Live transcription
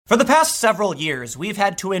For the past several years, we've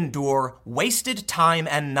had to endure wasted time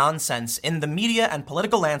and nonsense in the media and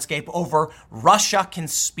political landscape over Russia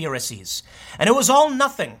conspiracies. And it was all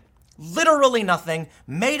nothing, literally nothing,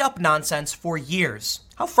 made up nonsense for years.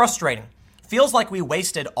 How frustrating. Feels like we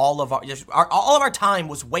wasted all of our time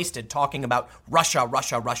was wasted talking about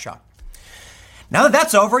Russia. Now that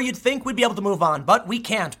that's over, you'd think we'd be able to move on, but we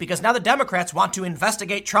can't, because now the Democrats want to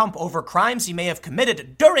investigate Trump over crimes he may have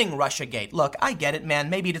committed during Russiagate. Look, I get it, man.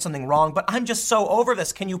 Maybe he did something wrong, but I'm just so over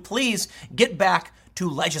this. Can you please get back to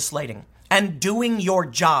legislating and doing your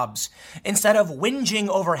jobs instead of whinging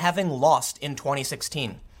over having lost in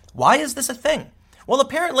 2016? Why is this a thing? Well,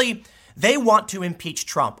 apparently they want to impeach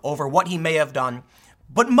Trump over what he may have done.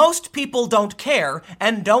 But most people don't care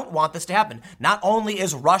and don't want this to happen. Not only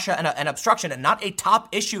is Russia an obstruction and not a top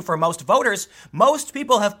issue for most voters, most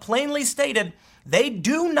people have plainly stated they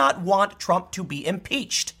do not want Trump to be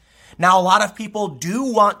impeached. Now, a lot of people do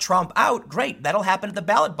want Trump out. Great, that'll happen at the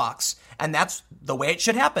ballot box. And that's the way it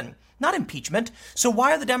should happen, not impeachment. So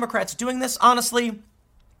why are the Democrats doing this? Honestly,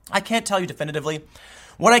 I can't tell you definitively.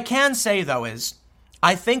 What I can say, though, is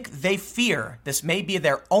I think they fear this may be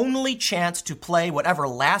their only chance to play whatever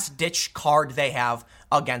last-ditch card they have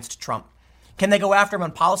against Trump. Can they go after him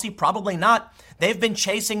on policy? Probably not. They've been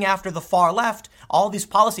chasing after the far left. All these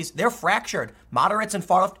policies, they're fractured. Moderates and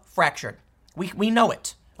far left, fractured. We know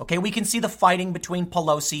it. Okay, we can see the fighting between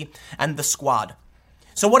Pelosi and the squad.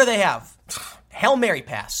 So what do they have? Hail Mary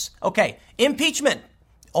pass. Okay, impeachment.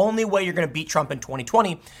 Only way you're going to beat Trump in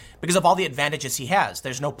 2020 because of all the advantages he has.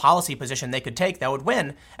 There's no policy position they could take that would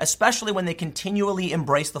win, especially when they continually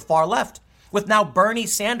embrace the far left. With now Bernie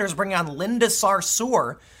Sanders bringing on Linda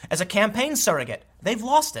Sarsour as a campaign surrogate. They've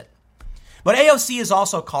lost it. But AOC is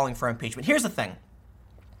also calling for impeachment. Here's the thing.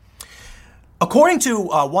 According to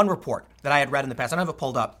one report that I had read in the past, I don't have it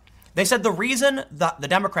pulled up, they said the reason the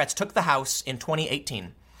Democrats took the House in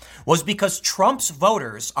 2018 was because Trump's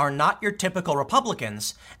voters are not your typical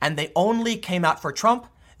Republicans, and they only came out for Trump.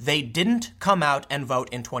 They didn't come out and vote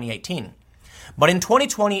in 2018. But in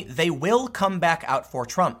 2020, they will come back out for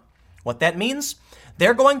Trump. What that means?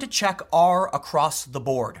 They're going to check R across the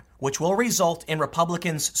board, which will result in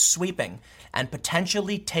Republicans sweeping and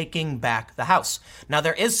potentially taking back the House. Now,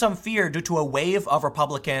 there is some fear due to a wave of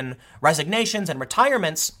Republican resignations and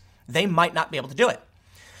retirements. They might not be able to do it.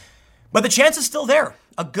 But the chance is still there.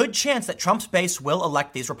 A good chance that Trump's base will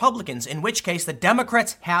elect these Republicans, in which case the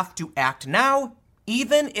Democrats have to act now,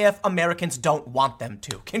 even if Americans don't want them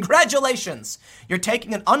to. Congratulations! You're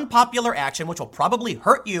taking an unpopular action, which will probably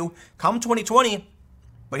hurt you come 2020.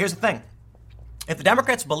 But here's the thing. If the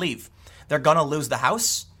Democrats believe they're going to lose the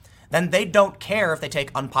House, then they don't care if they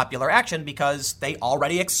take unpopular action because they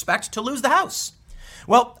already expect to lose the House.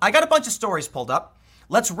 Well, I got a bunch of stories pulled up.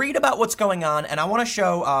 Let's read about what's going on, and I want to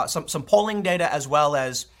show some polling data as well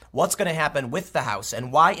as what's going to happen with the House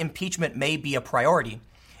and why impeachment may be a priority.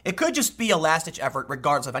 It could just be a last-ditch effort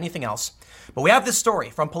regardless of anything else. But we have this story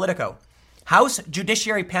from Politico. House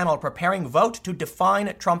Judiciary Panel preparing vote to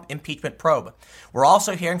define Trump impeachment probe. We're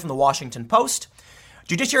also hearing from the Washington Post.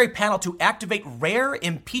 Judiciary Panel to activate rare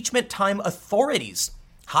impeachment time authorities,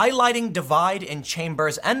 highlighting divide in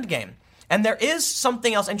Chambers endgame. And there is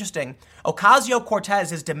something else interesting.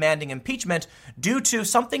 Ocasio-Cortez is demanding impeachment due to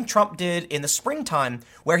something Trump did in the springtime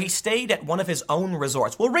where he stayed at one of his own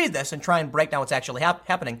resorts. We'll read this and try and break down what's actually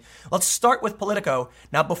happening. Let's start with Politico.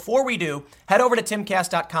 Now, before we do, head over to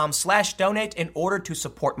timcast.com/donate in order to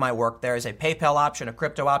support my work. There is a PayPal option, a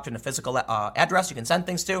crypto option, a physical address you can send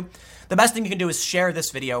things to. The best thing you can do is share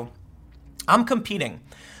this video. I'm competing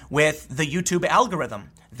with the YouTube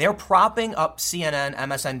algorithm. They're propping up CNN,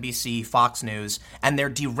 MSNBC, Fox News, and they're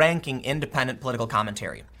deranking independent political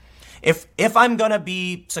commentary. If I'm going to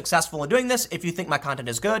be successful in doing this, if you think my content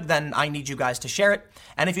is good, then I need you guys to share it.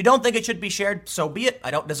 And if you don't think it should be shared, so be it.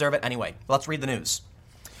 I don't deserve it anyway. Let's read the news.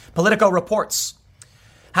 Politico reports.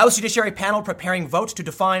 House Judiciary Panel preparing vote to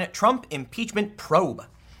define Trump impeachment probe.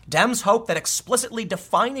 Dems hope that explicitly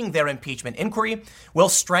defining their impeachment inquiry will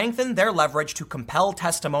strengthen their leverage to compel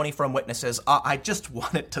testimony from witnesses. I just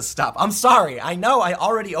want it to stop. I'm sorry. I know I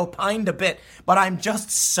already opined a bit, but I'm just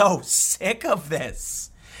so sick of this.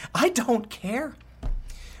 I don't care.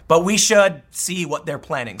 But we should see what they're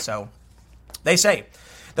planning. So they say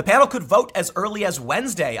the panel could vote as early as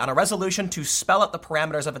Wednesday on a resolution to spell out the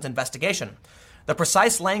parameters of its investigation. The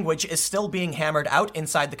precise language is still being hammered out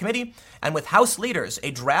inside the committee, and with House leaders, a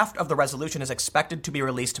draft of the resolution is expected to be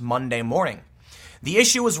released Monday morning. The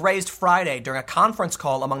issue was raised Friday during a conference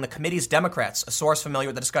call among the committee's Democrats. A source familiar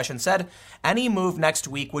with the discussion said any move next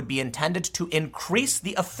week would be intended to increase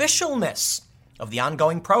the officialness of the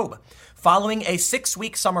ongoing probe. following a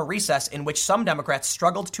 6-week summer recess in which some Democrats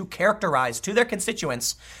struggled to characterize to their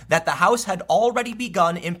constituents that the House had already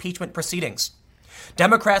begun impeachment proceedings.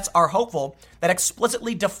 Democrats are hopeful that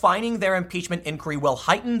explicitly defining their impeachment inquiry will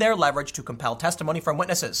heighten their leverage to compel testimony from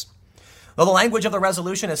witnesses. Though the language of the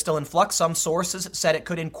resolution is still in flux, some sources said it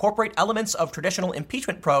could incorporate elements of traditional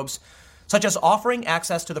impeachment probes, such as offering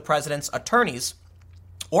access to the president's attorneys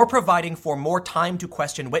or providing for more time to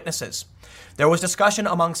question witnesses. There was discussion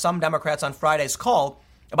among some Democrats on Friday's call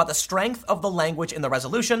about the strength of the language in the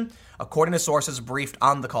resolution, according to sources briefed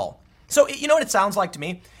on the call. So, you know what it sounds like to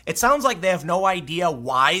me? It sounds like they have no idea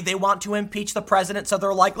why they want to impeach the president. So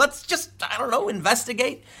they're like, let's just,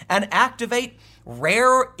 investigate and activate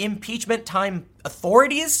rare impeachment time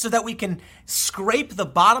authorities so that we can scrape the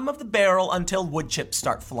bottom of the barrel until wood chips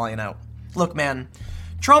start flying out. Look, man,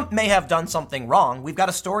 Trump may have done something wrong. We've got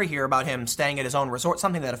a story here about him staying at his own resort,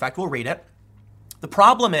 something to that effect. We'll read it. The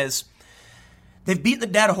problem is they've beaten the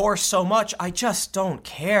dead horse so much, I just don't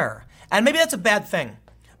care. And maybe that's a bad thing,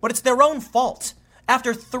 but it's their own fault.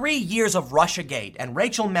 After 3 years of Russiagate and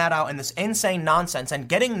Rachel Maddow and this insane nonsense and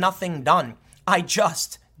getting nothing done, I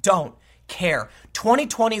just don't care.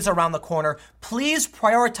 2020 is around the corner. Please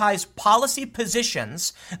prioritize policy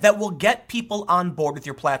positions that will get people on board with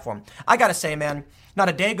your platform. I gotta say, man, not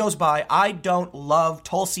a day goes by I don't love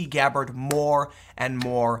Tulsi Gabbard more and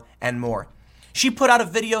more and more. She put out a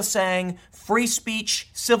video saying free speech,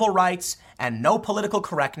 civil rights, and no political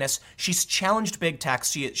correctness. She's challenged big tech.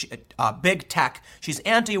 Big tech. She's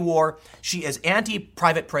anti-war. She is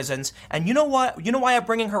anti-private prisons. And you know what? You know why I'm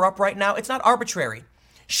bringing her up right now? It's not arbitrary.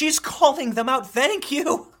 She's calling them out. Thank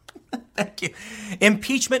you. Thank you.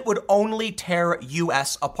 Impeachment would only tear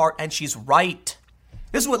U.S. apart, and she's right.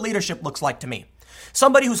 This is what leadership looks like to me.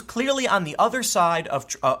 Somebody who's clearly on the other side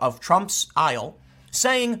of Trump's aisle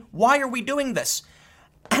saying, why are we doing this?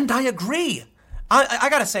 And I agree. I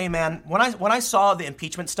gotta say, man, when I saw the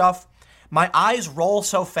impeachment stuff, my eyes roll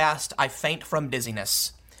so fast I faint from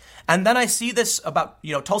dizziness. And then I see this about,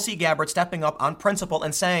 Tulsi Gabbard stepping up on principle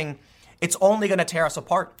and saying, it's only going to tear us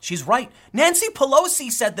apart. She's right. Nancy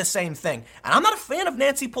Pelosi said the same thing. And I'm not a fan of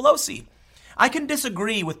Nancy Pelosi. I can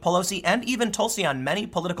disagree with Pelosi and even Tulsi on many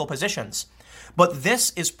political positions. But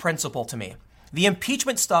this is principle to me. The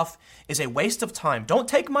impeachment stuff is a waste of time. Don't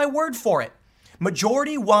take my word for it.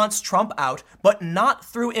 Majority wants Trump out, but not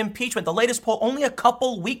through impeachment. The latest poll only a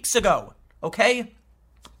couple weeks ago. Okay?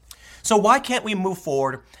 So why can't we move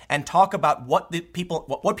forward and talk about what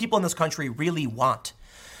people in this country really want?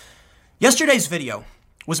 Yesterday's video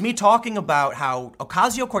was me talking about how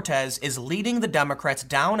Ocasio-Cortez is leading the Democrats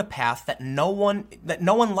down a path that no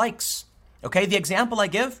one likes. Okay, the example I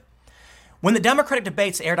give, when the Democratic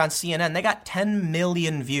debates aired on CNN, they got 10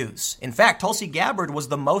 million views. In fact, Tulsi Gabbard was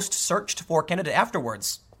the most searched for candidate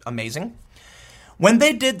afterwards. Amazing. When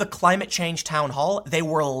they did the climate change town hall, they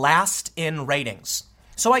were last in ratings.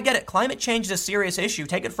 So I get it. Climate change is a serious issue.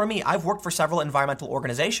 Take it from me. I've worked for several environmental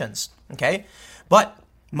organizations. Okay, but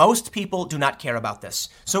most people do not care about this.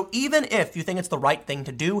 So even if you think it's the right thing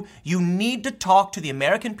to do, you need to talk to the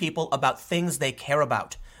American people about things they care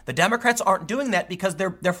about. The Democrats aren't doing that because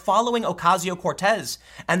they're following Ocasio-Cortez,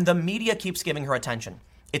 and the media keeps giving her attention.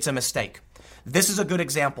 It's a mistake. This is a good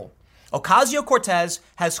example. Ocasio-Cortez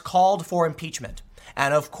has called for impeachment.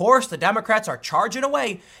 And of course, the Democrats are charging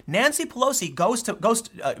away. Nancy Pelosi goes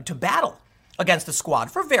to battle against the squad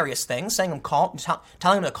for various things, saying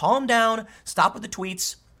telling them to calm down, stop with the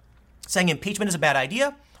tweets, saying impeachment is a bad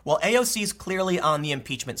idea. Well, AOC is clearly on the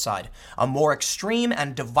impeachment side, a more extreme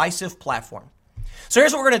and divisive platform. So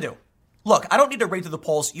here's what we're going to do. Look, I don't need to read through the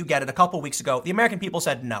polls. You get it. A couple weeks ago, the American people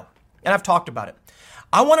said no, and I've talked about it.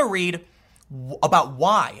 I want to read about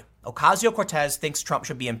why Ocasio-Cortez thinks Trump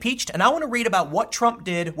should be impeached, and I want to read about what Trump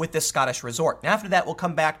did with this Scottish resort. And after that, we'll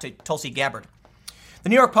come back to Tulsi Gabbard. The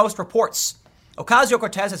New York Post reports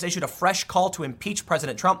Ocasio-Cortez has issued a fresh call to impeach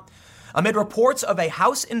President Trump amid reports of a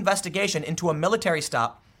House investigation into a military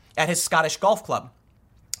stop at his Scottish golf club.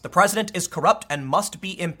 The president is corrupt and must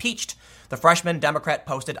be impeached, the freshman Democrat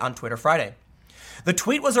posted on Twitter Friday. The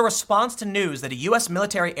tweet was a response to news that a U.S.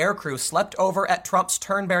 military aircrew slept over at Trump's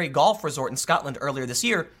Turnberry Golf Resort in Scotland earlier this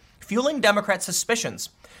year, fueling Democrats' suspicions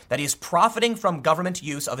that he is profiting from government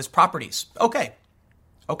use of his properties. Okay,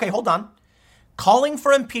 hold on. Calling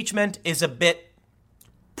for impeachment is a bit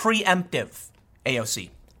preemptive, AOC.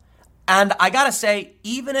 And I gotta say,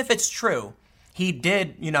 even if it's true, he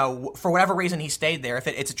did, for whatever reason he stayed there, if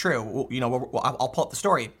it's true, I'll pull up the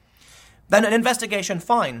story. Then an investigation,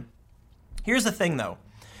 fine. Here's the thing, though.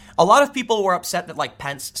 A lot of people were upset that,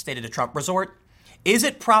 Pence stayed at a Trump resort. Is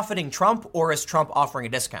it profiting Trump, or is Trump offering a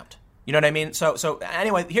discount? You know what I mean? So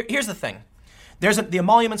anyway, here's the thing. There's the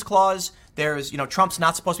emoluments clause. There's, Trump's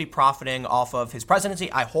not supposed to be profiting off of his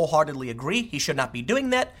presidency. I wholeheartedly agree. He should not be doing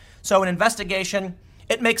that. So an investigation,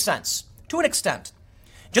 it makes sense to an extent.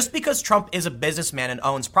 Just because Trump is a businessman and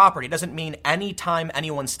owns property doesn't mean any time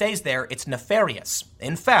anyone stays there, it's nefarious.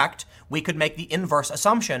 In fact, we could make the inverse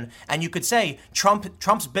assumption, and you could say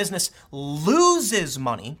Trump's business loses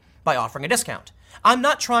money by offering a discount. I'm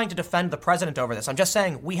not trying to defend the president over this. I'm just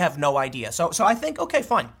saying we have no idea. So I think, okay,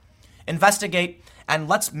 fine. Investigate, and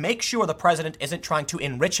let's make sure the president isn't trying to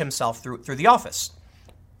enrich himself through the office.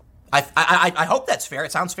 I hope that's fair.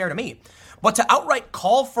 It sounds fair to me. But to outright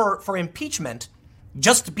call for impeachment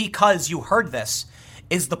just because you heard this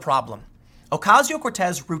is the problem.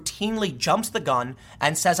 Ocasio-Cortez routinely jumps the gun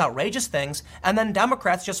and says outrageous things, and then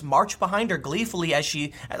Democrats just march behind her gleefully as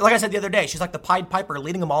she, like I said the other day, she's like the Pied Piper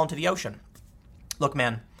leading them all into the ocean. Look,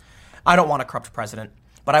 man, I don't want a corrupt president,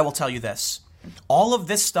 but I will tell you this. All of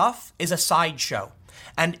this stuff is a sideshow.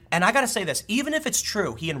 And I got to say this, even if it's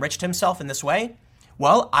true he enriched himself in this way,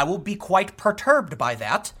 well, I will be quite perturbed by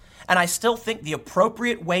that. And I still think the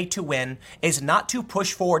appropriate way to win is not to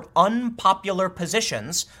push forward unpopular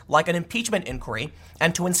positions like an impeachment inquiry,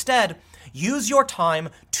 and to instead use your time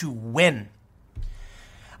to win.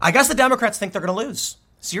 I guess the Democrats think they're going to lose.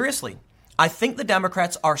 Seriously. I think the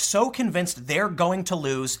Democrats are so convinced they're going to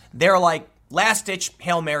lose, they're like, last-ditch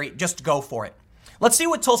Hail Mary, just go for it. Let's see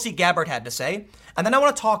what Tulsi Gabbard had to say, and then I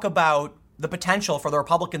want to talk about the potential for the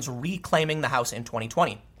Republicans reclaiming the House in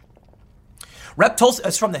 2020. Rep. Tulsi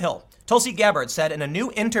is from the Hill. Tulsi Gabbard said in a new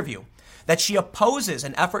interview that she opposes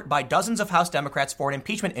an effort by dozens of House Democrats for an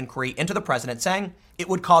impeachment inquiry into the president, saying it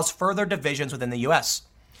would cause further divisions within the U.S.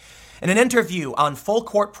 In an interview on Full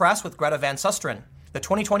Court Press with Greta Van Susteren, the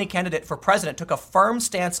 2020 candidate for president took a firm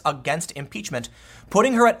stance against impeachment,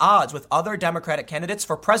 putting her at odds with other Democratic candidates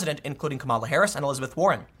for president, including Kamala Harris and Elizabeth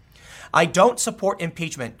Warren. I don't support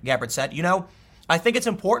impeachment, Gabbard said. I think it's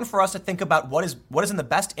important for us to think about what is in the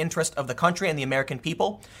best interest of the country and the American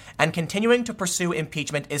people, and continuing to pursue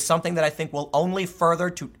impeachment is something that I think will only further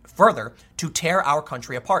to tear our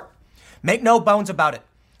country apart. Make no bones about it.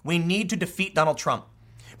 We need to defeat Donald Trump.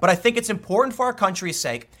 But I think it's important for our country's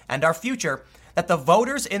sake and our future that the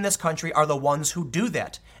voters in this country are the ones who do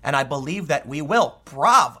that. And I believe that we will.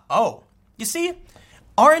 Bravo. You see,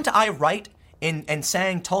 aren't I right in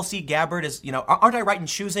saying Tulsi Gabbard is, aren't I right in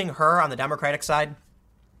choosing her on the Democratic side?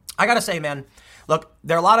 I got to say, man, look,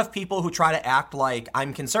 there are a lot of people who try to act like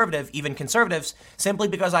I'm conservative, even conservatives, simply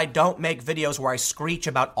because I don't make videos where I screech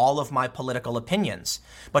about all of my political opinions.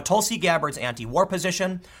 But Tulsi Gabbard's anti-war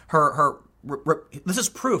position, this is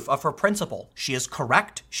proof of her principle. She is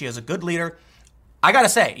correct. She is a good leader. I got to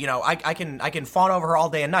say, I can fawn over her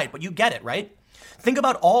all day and night, but you get it, right? Think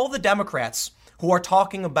about all the Democrats who are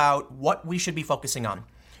talking about what we should be focusing on.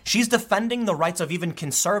 She's defending the rights of even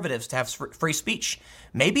conservatives to have free speech,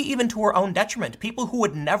 maybe even to her own detriment, people who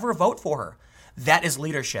would never vote for her. That is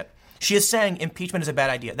leadership. She is saying impeachment is a bad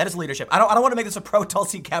idea. That is leadership. I don't want to make this a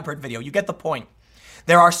pro-Tulsi Gabbard video. You get the point.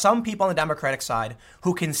 There are some people on the Democratic side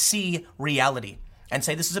who can see reality and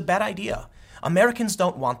say this is a bad idea. Americans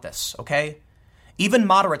don't want this, okay? Even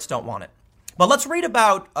moderates don't want it. But let's read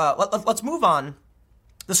about, let's move on.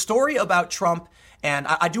 The story about Trump, and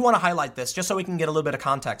I do want to highlight this just so we can get a little bit of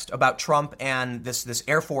context about Trump and this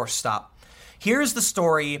Air Force stop. Here's the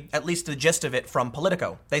story, at least the gist of it, from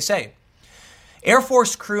Politico. They say, Air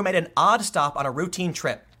Force crew made an odd stop on a routine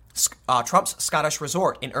trip. Trump's Scottish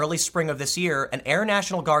resort. In early spring of this year, an Air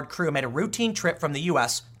National Guard crew made a routine trip from the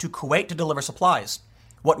U.S. to Kuwait to deliver supplies.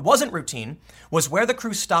 What wasn't routine was where the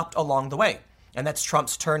crew stopped along the way, and that's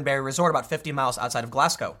Trump's Turnberry Resort, about 50 miles outside of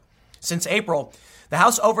Glasgow. Since April, the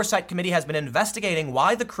House Oversight Committee has been investigating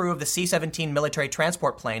why the crew of the C-17 military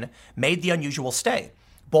transport plane made the unusual stay,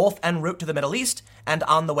 both en route to the Middle East and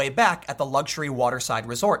on the way back at the luxury waterside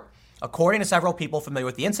resort, according to several people familiar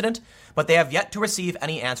with the incident, but they have yet to receive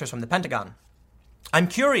any answers from the Pentagon. I'm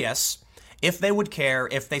curious if they would care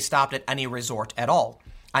if they stopped at any resort at all.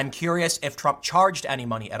 I'm curious if Trump charged any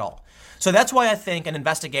money at all. So that's why I think an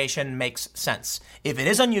investigation makes sense. If it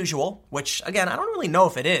is unusual, which again, I don't really know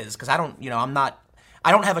if it is, because I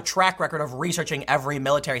don't have a track record of researching every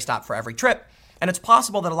military stop for every trip. And it's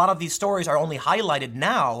possible that a lot of these stories are only highlighted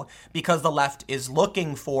now because the left is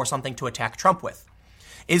looking for something to attack Trump with.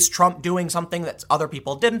 Is Trump doing something that other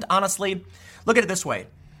people didn't? Honestly, look at it this way.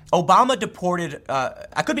 Obama deported,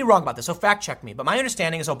 I could be wrong about this, so fact check me, but my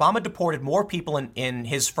understanding is Obama deported more people in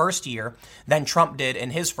his first year than Trump did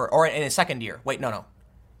in his second year. Wait, no.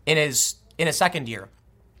 In his second year.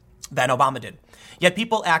 than Obama did. Yet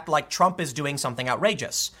people act like Trump is doing something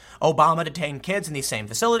outrageous. Obama detained kids in these same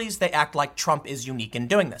facilities. They act like Trump is unique in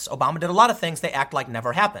doing this. Obama did a lot of things they act like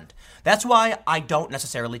never happened. That's why I don't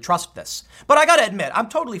necessarily trust this. But I gotta admit, I'm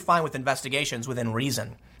totally fine with investigations within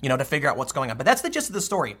reason, to figure out what's going on. But that's the gist of the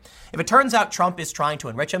story. If it turns out Trump is trying to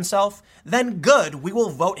enrich himself, then good, we will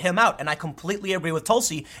vote him out. And I completely agree with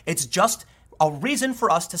Tulsi. It's just a reason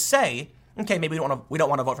for us to say, okay, maybe we don't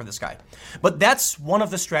want to vote for this guy. But that's one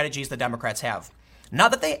of the strategies the Democrats have.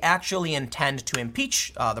 Not that they actually intend to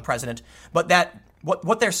impeach the president, but that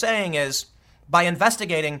what they're saying is by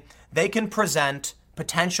investigating, they can present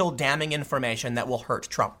potential damning information that will hurt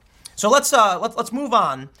Trump. So let's move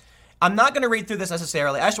on. I'm not going to read through this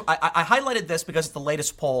necessarily. I highlighted this because it's the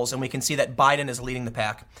latest polls, and we can see that Biden is leading the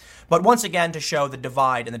pack. But once again, to show the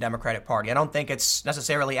divide in the Democratic Party. I don't think it's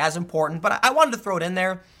necessarily as important, but I wanted to throw it in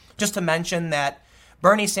there just to mention that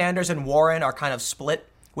Bernie Sanders and Warren are kind of split,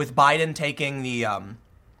 with Biden taking the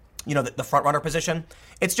front runner position.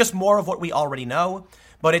 It's just more of what we already know.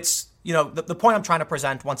 But it's, the point I'm trying to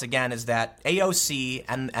present once again is that AOC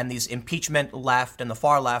and these impeachment left and the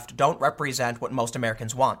far left don't represent what most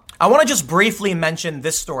Americans want. I want to just briefly mention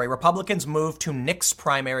this story. Republicans moved to nix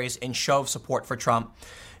primaries in show of support for Trump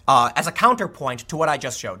as a counterpoint to what I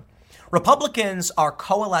just showed. Republicans are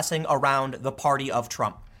coalescing around the party of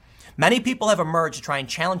Trump. Many people have emerged to try and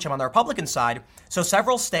challenge him on the Republican side, so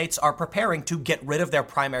several states are preparing to get rid of their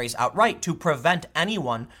primaries outright to prevent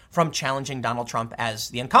anyone from challenging Donald Trump as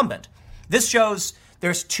the incumbent. This shows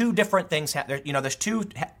there's two different things.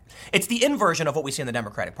 It's the inversion of what we see in the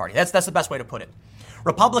Democratic Party. That's the best way to put it.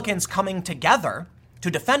 Republicans coming together to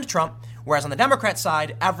defend Trump, whereas on the Democrat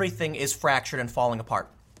side, everything is fractured and falling apart.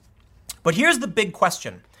 But here's the big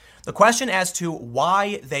question. The question as to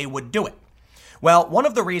why they would do it. Well, one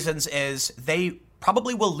of the reasons is they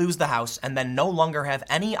probably will lose the House and then no longer have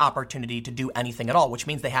any opportunity to do anything at all, which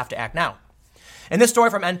means they have to act now. In this story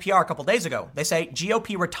from NPR a couple days ago, they say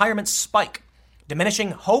GOP retirement spike, diminishing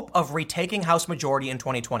hope of retaking House majority in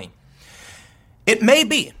 2020. It may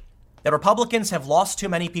be that Republicans have lost too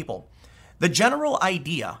many people. The general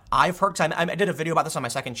idea I've heard, I did a video about this on my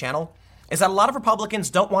second channel, is that a lot of Republicans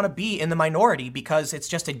don't want to be in the minority because it's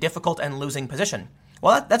just a difficult and losing position.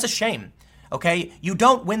 Well, that's a shame. Okay, you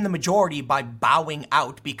don't win the majority by bowing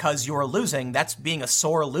out because you're losing. That's being a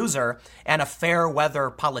sore loser and a fair weather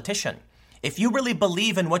politician. If you really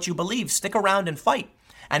believe in what you believe, stick around and fight,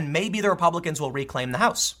 and maybe the Republicans will reclaim the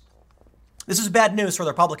House. This is bad news for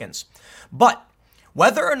the Republicans. But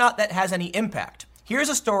whether or not that has any impact, here's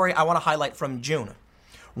a story I want to highlight from June.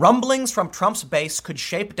 Rumblings from Trump's base could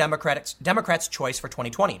shape Democrats' choice for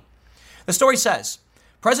 2020. The story says,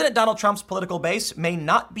 President Donald Trump's political base may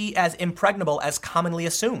not be as impregnable as commonly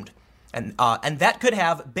assumed. And that could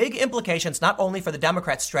have big implications not only for the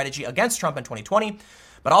Democrats' strategy against Trump in 2020,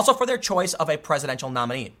 but also for their choice of a presidential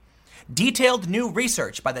nominee. Detailed new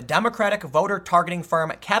research by the Democratic voter targeting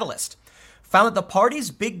firm Catalyst found that the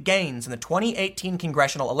party's big gains in the 2018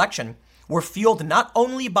 congressional election were fueled not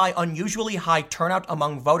only by unusually high turnout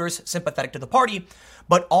among voters sympathetic to the party,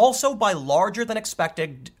 but also by larger than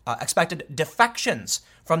expected defections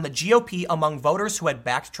from the GOP among voters who had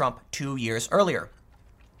backed Trump 2 years earlier.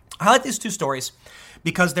 I highlight these two stories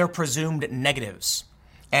because they're presumed negatives.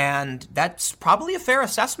 And that's probably a fair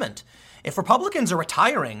assessment. If Republicans are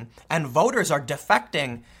retiring and voters are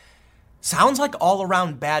defecting, sounds like all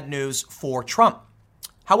around bad news for Trump.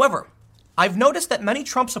 However, I've noticed that many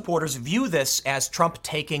Trump supporters view this as Trump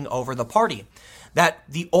taking over the party, that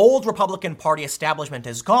the old Republican Party establishment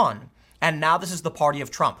is gone, and now this is the party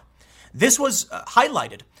of Trump. This was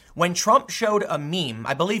highlighted when Trump showed a meme,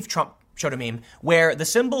 I believe Trump showed a meme, where the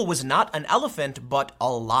symbol was not an elephant, but a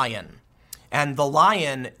lion. And the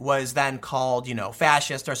lion was then called,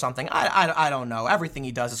 fascist or something. I don't know. Everything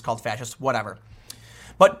he does is called fascist, whatever.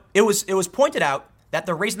 But it was pointed out that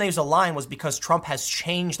the reason they used a lion was because Trump has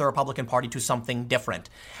changed the Republican Party to something different.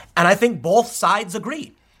 And I think both sides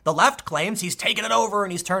agree. The left claims he's taken it over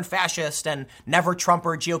and he's turned fascist, and never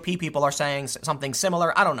Trumper GOP people are saying something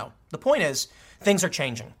similar. I don't know. The point is, things are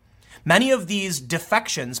changing. Many of these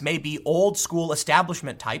defections may be old school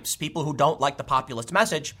establishment types, people who don't like the populist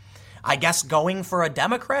message, I guess going for a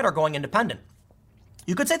Democrat or going independent.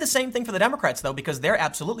 You could say the same thing for the Democrats, though, because they're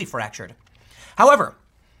absolutely fractured. However,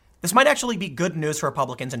 this might actually be good news for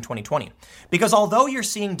Republicans in 2020, because although you're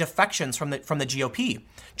seeing defections from the GOP,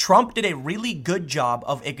 Trump did a really good job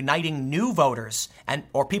of igniting new voters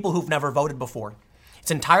or people who've never voted before.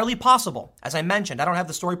 It's entirely possible, as I mentioned, I don't have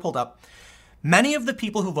the story pulled up, many of the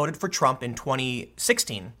people who voted for Trump in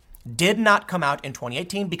 2016 did not come out in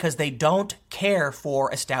 2018 because they don't care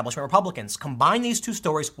for establishment Republicans. Combine these two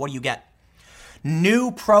stories, what do you get?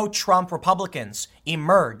 New pro-Trump Republicans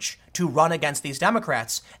emerge to run against these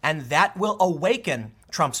Democrats, and that will awaken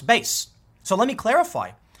Trump's base. So let me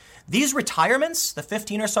clarify. These retirements, the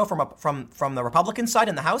 15 or so from the Republican side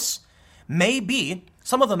in the House, may be,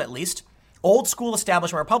 some of them at least, old school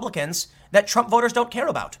establishment Republicans that Trump voters don't care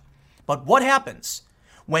about. But what happens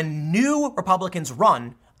when new Republicans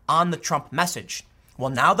run on the Trump message? Well,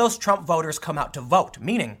 now those Trump voters come out to vote,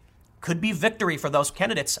 meaning could be victory for those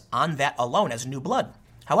candidates on that alone as new blood.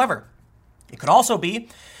 However, it could also be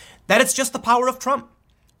that it's just the power of Trump.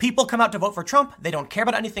 People come out to vote for Trump, they don't care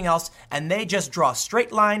about anything else, and they just draw a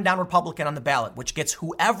straight line down Republican on the ballot, which gets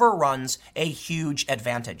whoever runs a huge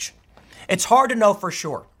advantage. It's hard to know for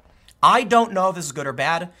sure. I don't know if this is good or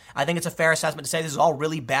bad. I think it's a fair assessment to say this is all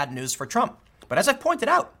really bad news for Trump. But as I've pointed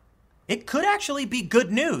out, it could actually be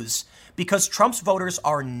good news because Trump's voters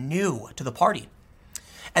are new to the party.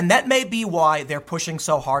 And that may be why they're pushing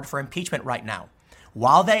so hard for impeachment right now.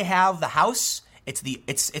 While they have the House, it's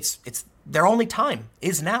their only time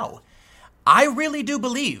is now. I really do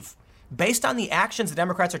believe, based on the actions the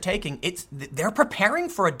Democrats are taking, they're preparing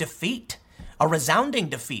for a defeat, a resounding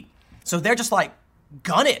defeat. So they're just like,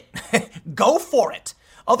 gun it, go for it.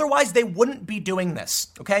 Otherwise, they wouldn't be doing this,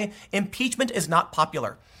 okay? Impeachment is not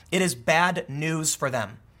popular. It is bad news for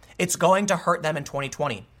them. It's going to hurt them in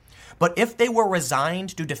 2020. But if they were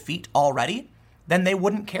resigned to defeat already, then they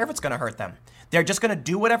wouldn't care if it's going to hurt them. They're just going to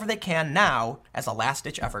do whatever they can now as a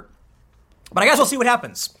last-ditch effort. But I guess we'll see what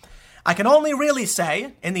happens. I can only really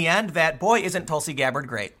say, in the end, that boy, isn't Tulsi Gabbard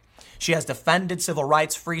great. She has defended civil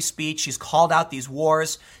rights, free speech. She's called out these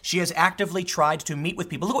wars. She has actively tried to meet with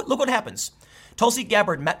people. Look what happens. Tulsi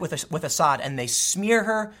Gabbard met with Assad, and they smear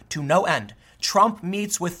her to no end. Trump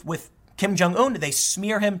meets with Kim Jong-un. They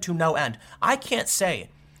smear him to no end. I can't say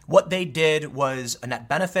what they did was a net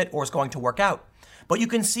benefit or is going to work out. But you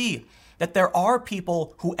can see that there are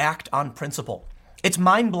people who act on principle. It's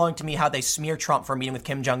mind-blowing to me how they smear Trump for meeting with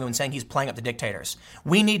Kim Jong-un, saying he's playing up the dictators.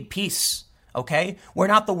 We need peace, okay? We're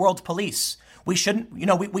not the world's police. We shouldn't,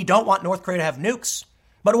 we don't want North Korea to have nukes.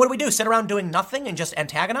 But what do? Sit around doing nothing and just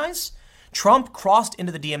antagonize? Trump crossed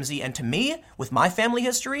into the DMZ, and to me, with my family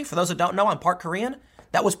history, for those that don't know, I'm part Korean,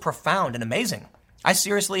 that was profound and amazing. I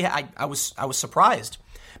seriously, I was surprised.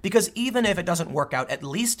 Because even if it doesn't work out, at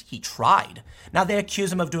least he tried. Now they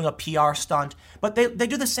accuse him of doing a PR stunt, but they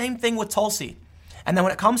do the same thing with Tulsi. And then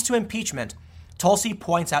when it comes to impeachment, Tulsi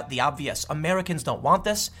points out the obvious. Americans don't want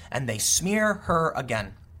this, and they smear her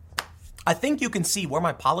again. I think you can see where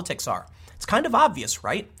my politics are. It's kind of obvious,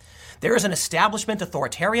 right? There is an establishment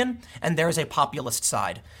authoritarian, and there is a populist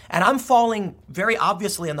side. And I'm falling very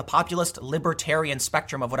obviously on the populist libertarian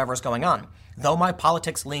spectrum of whatever's going on. Though my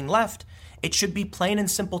politics lean left, it should be plain and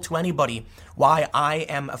simple to anybody why I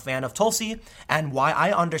am a fan of Tulsi and why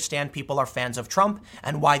I understand people are fans of Trump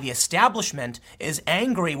and why the establishment is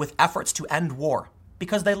angry with efforts to end war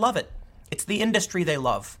because they love it. It's the industry they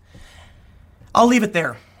love. I'll leave it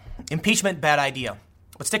there. Impeachment, bad idea.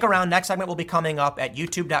 But stick around. Next segment will be coming up at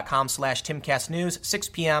youtube.com/TimCastNews, 6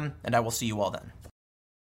 p.m., and I will see you all then.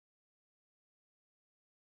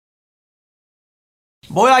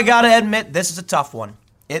 Boy, I gotta admit, this is a tough one.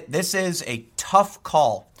 This is a tough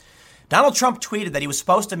call. Donald Trump tweeted that he was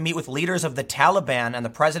supposed to meet with leaders of the Taliban and the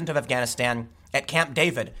president of Afghanistan at Camp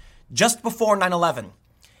David just before 9/11.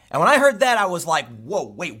 And when I heard that, I was like, whoa,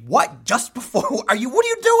 wait, what? Just before? What are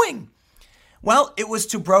you doing? Well, it was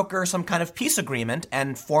to broker some kind of peace agreement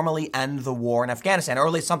and formally end the war in Afghanistan, or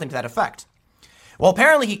at least something to that effect. Well,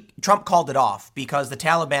 apparently Trump called it off because the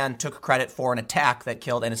Taliban took credit for an attack that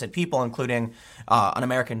killed innocent people, including an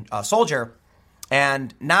American soldier.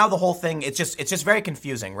 And now the whole thing, it's just very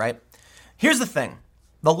confusing, right? Here's the thing.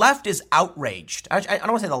 The left is outraged. I don't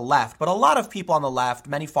want to say the left, but a lot of people on the left,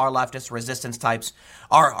 many far leftist resistance types,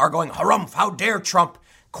 are going, harumph, how dare Trump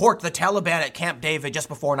court the Taliban at Camp David just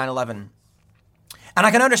before 9/11? And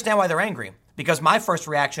I can understand why they're angry, because my first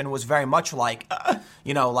reaction was very much like,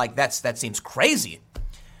 that seems crazy.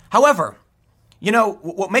 However,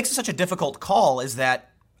 what makes it such a difficult call is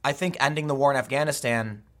that I think ending the war in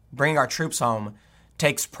Afghanistan, bringing our troops home,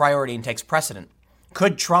 takes priority and takes precedent.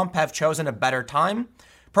 Could Trump have chosen a better time?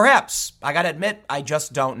 Perhaps. I gotta admit, I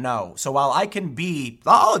just don't know. So while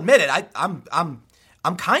I'll admit it,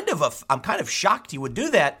 I'm kind of shocked he would do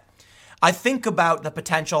that. I think about the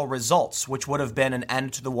potential results, which would have been an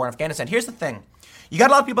end to the war in Afghanistan. Here's the thing. You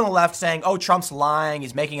got a lot of people on the left saying, oh, Trump's lying,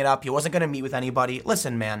 he's making it up, he wasn't going to meet with anybody.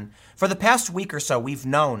 Listen, man, for the past week or so, we've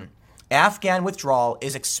known Afghan withdrawal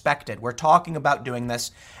is expected. We're talking about doing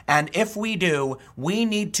this. And if we do, we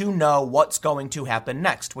need to know what's going to happen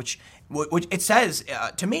next, which it says,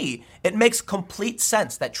 to me, it makes complete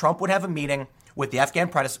sense that Trump would have a meeting with the Afghan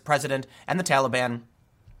president and the Taliban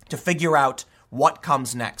to figure out what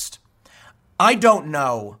comes next. I don't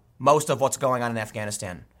know most of what's going on in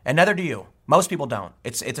Afghanistan, and neither do you. Most people don't.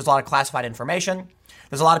 It's a lot of classified information.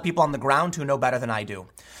 There's a lot of people on the ground who know better than I do.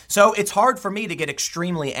 So it's hard for me to get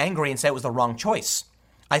extremely angry and say it was the wrong choice.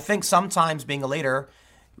 I think sometimes being a leader,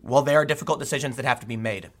 well, there are difficult decisions that have to be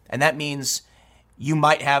made. And that means you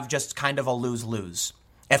might have just kind of a lose-lose.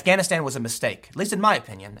 Afghanistan was a mistake, at least in my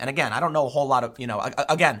opinion. And again, I don't know a whole lot of,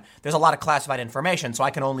 again, there's a lot of classified information, so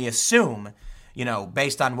I can only assume,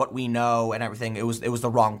 based on what we know and everything, it was the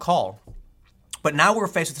wrong call. But now we're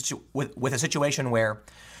faced with a situation where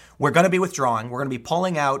we're going to be withdrawing. We're going to be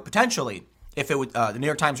pulling out, potentially, if it would, the New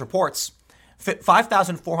York Times reports,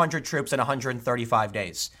 5,400 troops in 135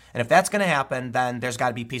 days. And if that's going to happen, then there's got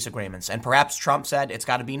to be peace agreements. And perhaps Trump said it's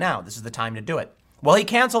got to be now. This is the time to do it. Well, he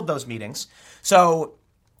canceled those meetings. So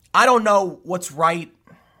I don't know what's right.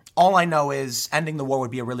 All I know is ending the war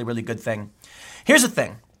would be a really, really good thing. Here's the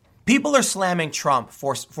thing. People are slamming Trump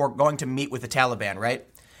for going to meet with the Taliban, right?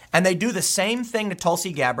 And they do the same thing to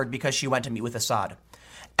Tulsi Gabbard because she went to meet with Assad.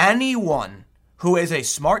 Anyone who is a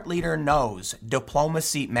smart leader knows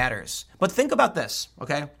diplomacy matters. But think about this,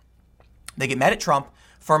 okay? They get mad at Trump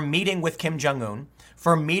for meeting with Kim Jong-un,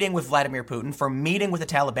 for meeting with Vladimir Putin, for meeting with the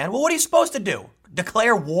Taliban. Well, what are you supposed to do?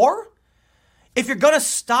 Declare war? If you're going to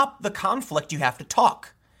stop the conflict, you have to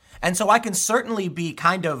talk. And so I can certainly be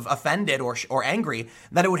kind of offended or angry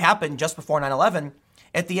that it would happen just before 9/11.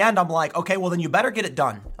 At the end, I'm like, okay, well, then you better get it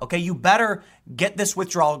done. Okay, you better get this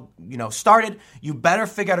withdrawal, started. You better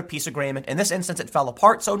figure out a peace agreement. In this instance, it fell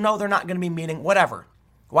apart. So no, they're not going to be meeting, whatever.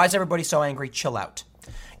 Why is everybody so angry? Chill out.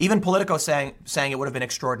 Even Politico saying it would have been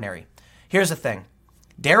extraordinary. Here's the thing.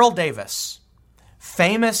 Daryl Davis,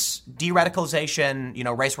 famous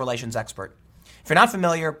de-radicalization, race relations expert. If you're not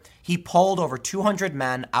familiar, he pulled over 200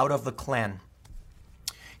 men out of the Klan.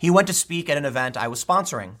 He went to speak at an event I was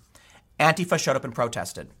sponsoring. Antifa showed up and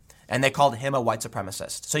protested, and they called him a white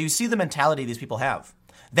supremacist. So you see the mentality these people have.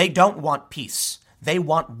 They don't want peace. They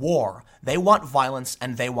want war. They want violence,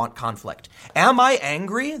 and they want conflict. Am I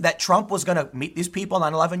angry that Trump was going to meet these people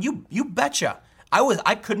on 9/11? You betcha.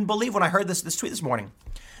 I couldn't believe when I heard this tweet this morning.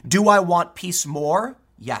 Do I want peace more?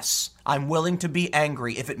 Yes. I'm willing to be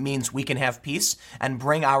angry if it means we can have peace and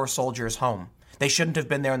bring our soldiers home. They shouldn't have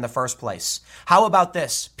been there in the first place. How about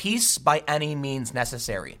this? Peace by any means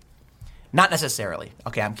necessary. Not necessarily.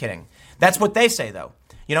 Okay, I'm kidding. That's what they say, though.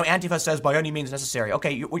 Antifa says by any means necessary.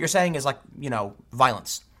 Okay, what you're saying is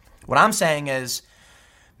violence. What I'm saying is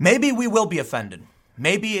maybe we will be offended.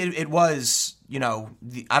 Maybe it was,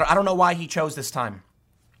 I don't know why he chose this time.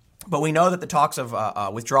 But we know that the talks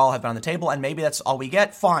of withdrawal have been on the table, and maybe that's all we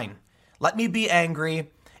get. Fine. Let me be angry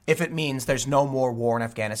if it means there's no more war in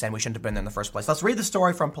Afghanistan. We shouldn't have been there in the first place. Let's read the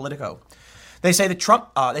story from Politico. They say that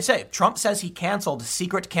Trump says he canceled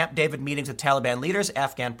secret Camp David meetings with Taliban leaders,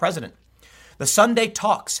 Afghan president. The Sunday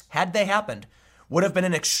talks, had they happened, would have been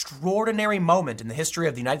an extraordinary moment in the history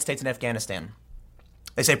of the United States and Afghanistan.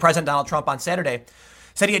 They say President Donald Trump on Saturday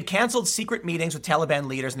said he had canceled secret meetings with Taliban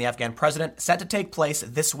leaders and the Afghan president set to take place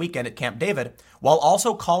this weekend at Camp David, while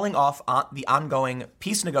also calling off the ongoing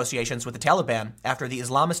peace negotiations with the Taliban after the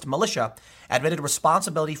Islamist militia admitted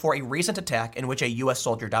responsibility for a recent attack in which a U.S.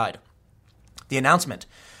 soldier died. The announcement,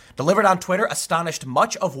 delivered on Twitter, astonished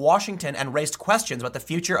much of Washington and raised questions about the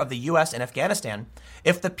future of the U.S. in Afghanistan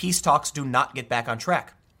if the peace talks do not get back on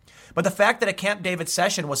track. But the fact that a Camp David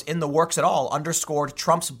session was in the works at all underscored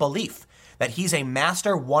Trump's belief that he's a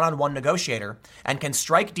master one-on-one negotiator and can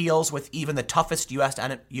strike deals with even the toughest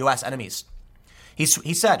U.S. enemies. He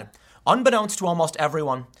said, unbeknownst to almost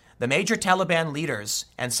everyone, the major Taliban leaders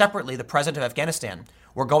and separately the president of Afghanistan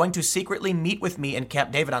were going to secretly meet with me in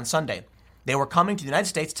Camp David on Sunday. They were coming to the United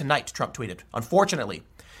States tonight, Trump tweeted. Unfortunately,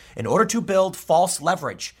 in order to build false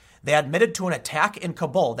leverage, they admitted to an attack in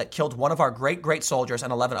Kabul that killed one of our great soldiers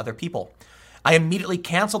and 11 other people. I immediately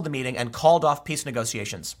canceled the meeting and called off peace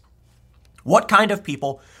negotiations. What kind of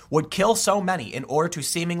people would kill so many in order to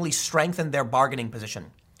seemingly strengthen their bargaining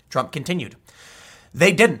position? Trump continued.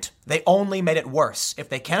 They didn't. They only made it worse. If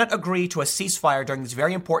they cannot agree to a ceasefire during these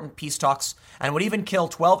very important peace talks and would even kill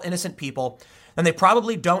 12 innocent people, then they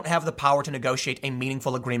probably don't have the power to negotiate a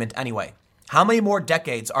meaningful agreement anyway. How many more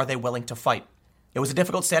decades are they willing to fight? It was a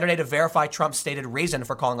difficult Saturday to verify Trump's stated reason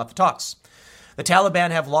for calling off the talks. The Taliban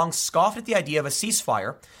have long scoffed at the idea of a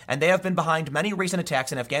ceasefire, and they have been behind many recent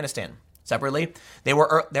attacks in Afghanistan. Separately, they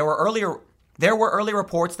were earlier There were early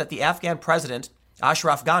reports that the Afghan president,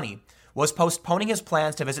 Ashraf Ghani, was postponing his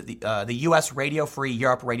plans to visit the U.S. Radio Free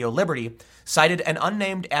Europe Radio Liberty, cited an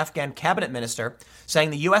unnamed Afghan cabinet minister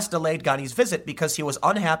saying the U.S. delayed Ghani's visit because he was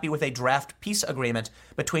unhappy with a draft peace agreement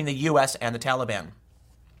between the U.S. and the Taliban.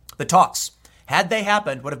 The talks, had they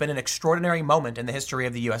happened, would have been an extraordinary moment in the history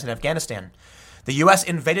of the U.S. and Afghanistan. The U.S.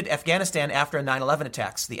 invaded Afghanistan after 9/11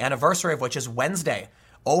 attacks, the anniversary of which is Wednesday,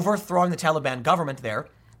 overthrowing the Taliban government there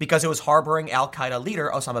because it was harboring al-Qaeda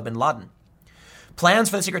leader Osama bin Laden. Plans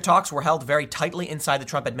for the secret talks were held very tightly inside the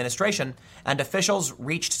Trump administration, and officials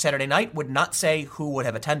reached Saturday night would not say who would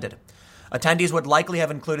have attended. Attendees would likely have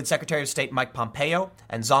included Secretary of State Mike Pompeo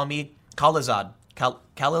and Zalmay Khalilzad,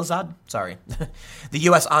 the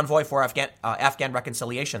U.S. envoy for Afghan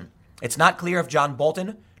reconciliation. It's not clear if John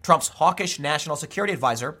Bolton, Trump's hawkish national security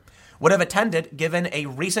advisor, would have attended, given a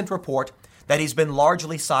recent report that he's been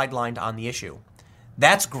largely sidelined on the issue.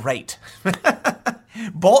 That's great.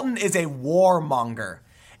 Bolton is a warmonger,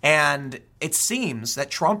 and it seems that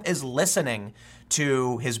Trump is listening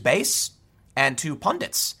to his base and to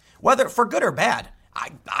pundits, whether for good or bad.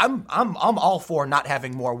 I'm all for not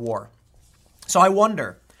having more war. So I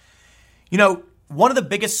wonder, one of the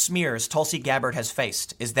biggest smears Tulsi Gabbard has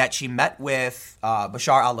faced is that she met with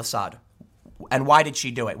Bashar al-Assad. And why did she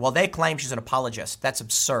do it? Well, they claim she's an apologist. That's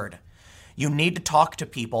absurd. You need to talk to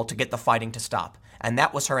people to get the fighting to stop. And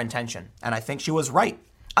that was her intention. And I think she was right.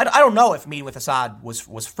 I don't know if meeting with Assad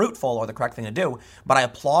was fruitful or the correct thing to do, but I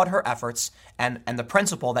applaud her efforts and the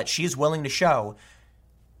principle that she's willing to show,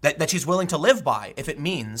 that she's willing to live by if it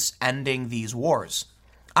means ending these wars.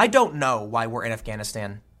 I don't know why we're in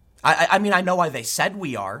Afghanistan. I mean, I know why they said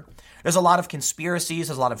we are. There's a lot of conspiracies,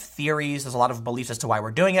 there's a lot of theories, there's a lot of beliefs as to why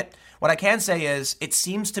we're doing it. What I can say is it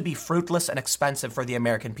seems to be fruitless and expensive for the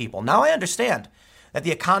American people. Now, I understand that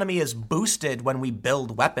the economy is boosted when we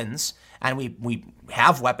build weapons and we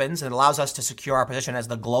have weapons, and it allows us to secure our position as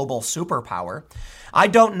the global superpower. I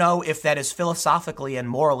don't know if that is philosophically and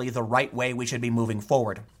morally the right way we should be moving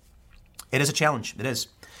forward. It is a challenge. It is.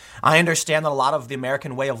 I understand that a lot of the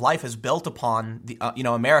American way of life is built upon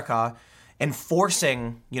America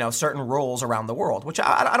enforcing, certain rules around the world, which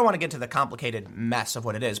I don't want to get into the complicated mess of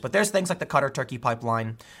what it is. But there's things like the Qatar-Turkey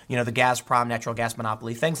pipeline, the Gazprom natural gas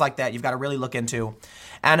monopoly, things like that you've got to really look into.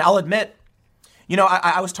 And I'll admit,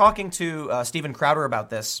 I was talking to Steven Crowder about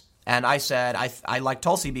this, and I said I like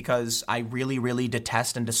Tulsi because I really, really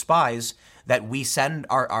detest and despise that we send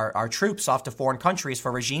our troops off to foreign countries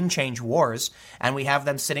for regime change wars, and we have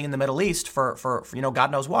them sitting in the Middle East for God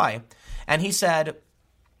knows why. And he said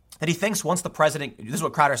that he thinks once the president, this is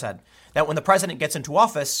what Crowder said, that when the president gets into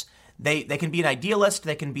office, they can be an idealist,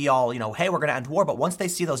 they can be all, hey, we're going to end war, but once they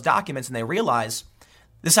see those documents and they realize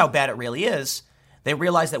this is how bad it really is, they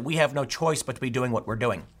realize that we have no choice but to be doing what we're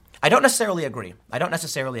doing. I don't necessarily agree,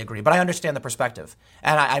 but I understand the perspective.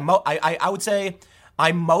 And I would say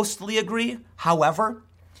I mostly agree. However,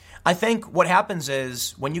 I think what happens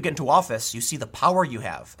is when you get into office, you see the power you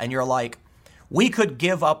have, and you're like, we could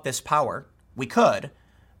give up this power. We could.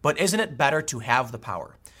 But isn't it better to have the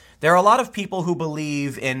power? There are a lot of people who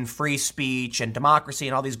believe in free speech and democracy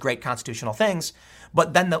and all these great constitutional things,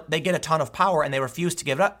 but then they get a ton of power and they refuse to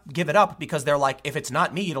give it up because they're like, if it's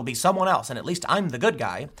not me, it'll be someone else, and at least I'm the good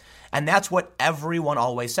guy. And that's what everyone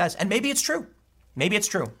always says. And maybe it's true.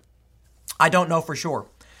 I don't know for sure.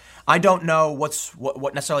 I don't know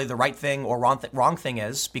what necessarily the right thing or wrong thing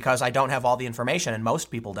is because I don't have all the information, and most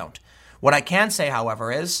people don't. What I can say,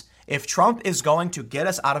 however, is if Trump is going to get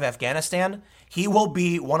us out of Afghanistan, he will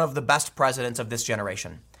be one of the best presidents of this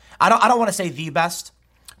generation. I don't want to say the best,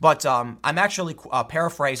 but I'm actually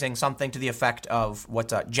paraphrasing something to the effect of what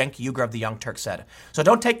Cenk Uygur of the Young Turks said. So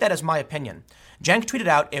don't take that as my opinion. Cenk tweeted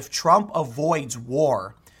out, if Trump avoids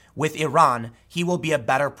war with Iran, he will be a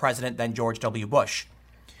better president than George W. Bush.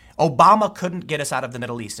 Obama couldn't get us out of the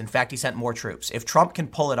Middle East. In fact, he sent more troops. If Trump can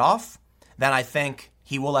pull it off, then I think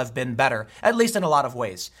he will have been better, at least in a lot of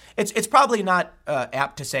ways. It's probably not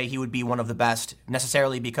apt to say he would be one of the best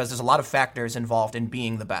necessarily because there's a lot of factors involved in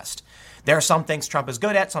being the best. There are some things Trump is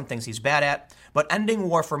good at, some things he's bad at, but ending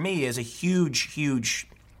war for me is a huge...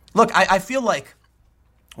 Look, I feel like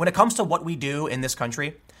when it comes to what we do in this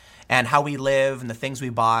country and how we live and the things we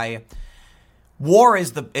buy, war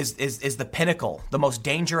is the pinnacle, the most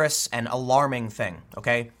dangerous and alarming thing,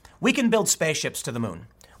 okay? We can build spaceships to the moon.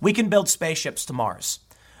 We can build spaceships to Mars.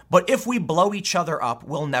 But if we blow each other up,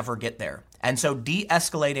 we'll never get there. And so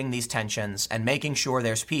de-escalating these tensions and making sure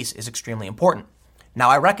there's peace is extremely important. Now,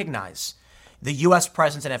 I recognize the U.S.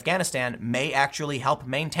 presence in Afghanistan may actually help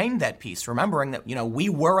maintain that peace, remembering that, we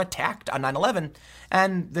were attacked on 9/11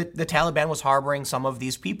 and the Taliban was harboring some of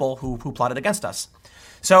these people who plotted against us.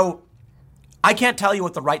 So I can't tell you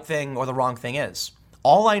what the right thing or the wrong thing is.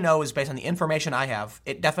 All I know is based on the information I have,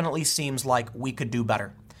 it definitely seems like we could do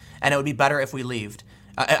better. And it would be better if we left.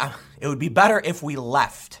 It would be better if we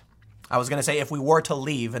left. I was going to say if we were to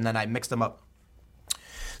leave, and then I mixed them up.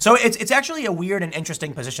 So it's actually a weird and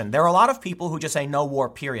interesting position. There are a lot of people who just say no war,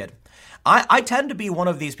 period. I tend to be one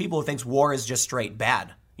of these people who thinks war is just straight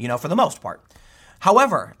bad, for the most part.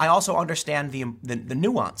 However, I also understand the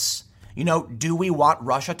nuance. Do we want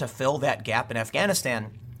Russia to fill that gap in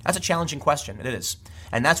Afghanistan? That's a challenging question. It is.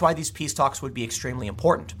 And that's why these peace talks would be extremely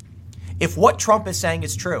important. If what Trump is saying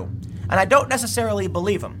is true, and I don't necessarily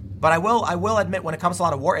believe him, but I will admit when it comes to a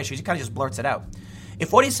lot of war issues, he kind of just blurts it out.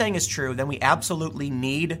 If what he's saying is true, then we absolutely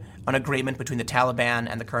need an agreement between the Taliban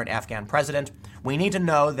and the current Afghan president. We need to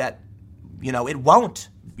know that, it won't,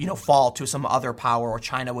 fall to some other power or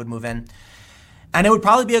China would move in. And it would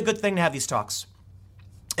probably be a good thing to have these talks.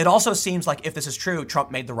 It also seems like if this is true,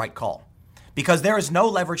 Trump made the right call. Because there is no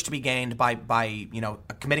leverage to be gained by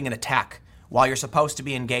committing an attack while you're supposed to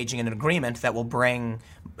be engaging in an agreement that will bring,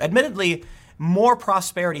 admittedly, more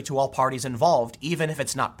prosperity to all parties involved, even if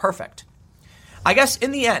it's not perfect. I guess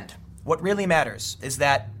in the end, what really matters is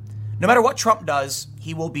that no matter what Trump does,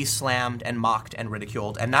 he will be slammed and mocked and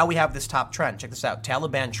ridiculed. And now we have this top trend. Check this out.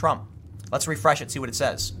 Taliban Trump. Let's refresh it, see what it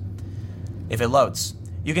says. If it loads.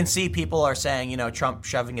 You can see people are saying, Trump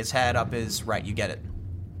shoving his head up his right. You get it.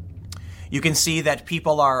 You can see that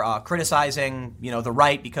people are criticizing, the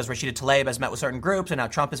right because Rashida Tlaib has met with certain groups and now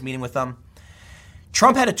Trump is meeting with them.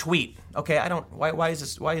 Trump had a tweet. Okay, why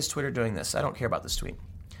is Twitter doing this? I don't care about this tweet.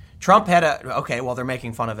 Trump had they're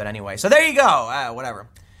making fun of it anyway. So there you go. Whatever.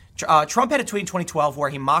 Trump had a tweet in 2012 where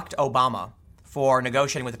he mocked Obama for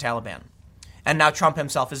negotiating with the Taliban. And now Trump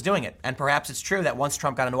himself is doing it. And perhaps it's true that once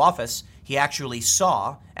Trump got into office, he actually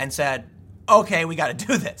saw and said, okay, we got to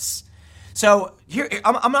do this. So here,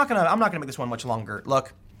 I'm not gonna make this one much longer.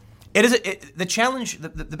 Look, the challenge.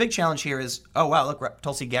 The big challenge here is. Oh wow! Look,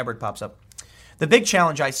 Tulsi Gabbard pops up. The big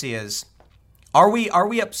challenge I see is, are we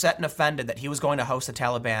upset and offended that he was going to host the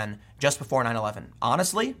Taliban just before 9/11?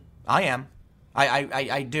 Honestly, I am.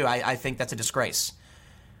 I do. I think that's a disgrace.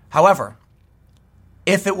 However,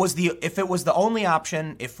 if it was the only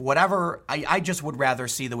option, I just would rather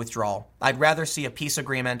see the withdrawal. I'd rather see a peace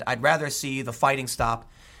agreement. I'd rather see the fighting stop.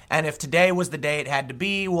 And if today was the day it had to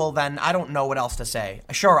be, well, then I don't know what else to say.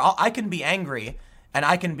 Sure, I can be angry and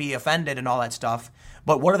I can be offended and all that stuff,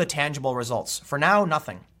 but what are the tangible results? For now,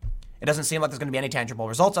 nothing. It doesn't seem like there's going to be any tangible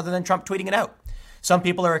results other than Trump tweeting it out. Some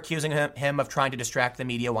people are accusing him of trying to distract the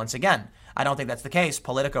media once again. I don't think that's the case.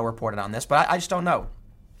 Politico reported on this, but I just don't know.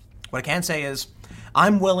 What I can say is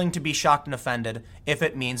I'm willing to be shocked and offended if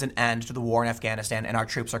it means an end to the war in Afghanistan and our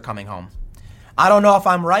troops are coming home. I don't know if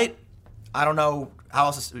I'm right. I don't know how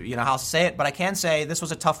else to say it, but I can say this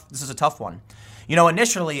is a tough one.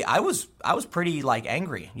 Initially I was pretty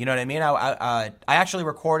angry. You know what I mean? I actually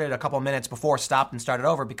recorded a couple minutes before, stopped and started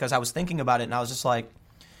over because I was thinking about it and I was just like,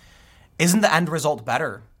 isn't the end result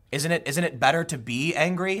better? Isn't it better to be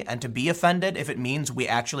angry and to be offended if it means we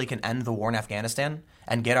actually can end the war in Afghanistan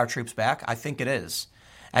and get our troops back? I think it is.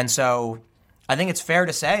 And so I think it's fair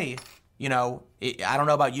to say, I don't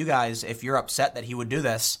know about you guys if you're upset that he would do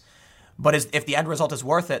this. But if the end result is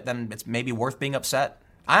worth it, then it's maybe worth being upset.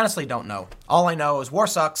 I honestly don't know. All I know is war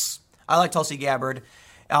sucks. I like Tulsi Gabbard.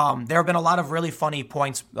 There have been a lot of really funny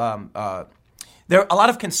points. A lot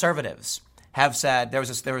of conservatives have said there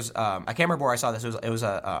was I can't remember where I saw this. It was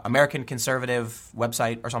a American conservative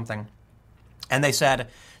website or something, and they said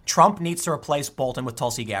Trump needs to replace Bolton with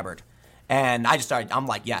Tulsi Gabbard, and I'm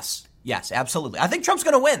like, yes, absolutely. I think Trump's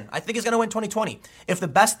going to win. I think he's going to win 2020. If the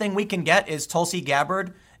best thing we can get is Tulsi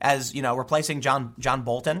Gabbard as replacing John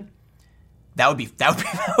Bolton, that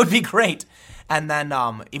would be great. And then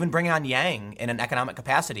even bringing on Yang in an economic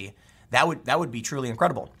capacity, that would be truly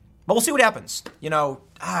incredible. But we'll see what happens.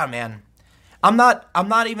 Man,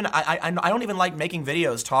 I don't even like making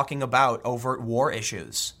videos talking about overt war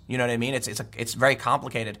issues. You know what I mean? It's very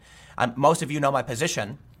complicated. Most of you know my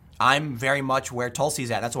position. I'm very much where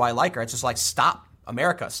Tulsi's at. That's why I like her. It's just like, stop,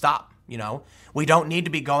 America, stop. We don't need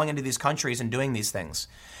to be going into these countries and doing these things.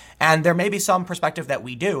 And there may be some perspective that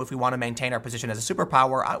we do if we want to maintain our position as a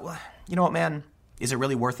superpower. You know what, man? Is it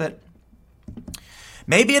really worth it?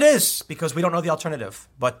 Maybe it is, because we don't know the alternative.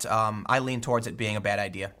 But I lean towards it being a bad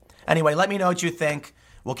idea. Anyway, let me know what you think.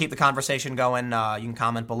 We'll keep the conversation going. You can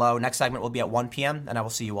comment below. Next segment will be at 1 p.m., and I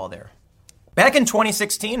will see you all there. Back in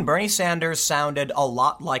 2016, Bernie Sanders sounded a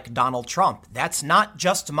lot like Donald Trump. That's not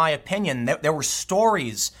just my opinion. There were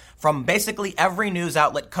stories from basically every news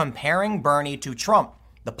outlet comparing Bernie to Trump.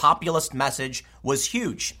 The populist message was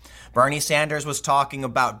huge. Bernie Sanders was talking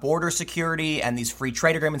about border security and these free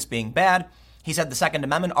trade agreements being bad. He said the Second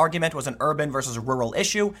Amendment argument was an urban versus rural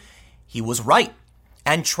issue. He was right.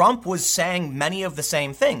 And Trump was saying many of the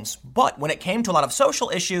same things. But when it came to a lot of social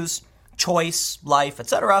issues, choice, life,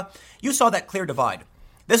 etc., you saw that clear divide.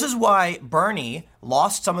 This is why Bernie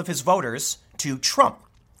lost some of his voters to Trump.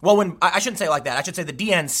 Well, I shouldn't say it like that. I should say the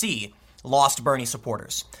DNC lost Bernie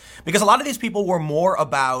supporters. Because a lot of these people were more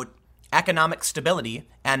about economic stability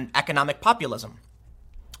and economic populism.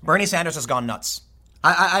 Bernie Sanders has gone nuts.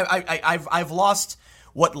 I've lost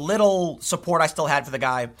what little support I still had for the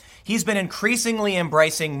guy. He's been increasingly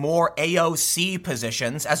embracing more AOC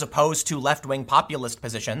positions as opposed to left-wing populist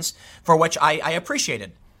positions, for which I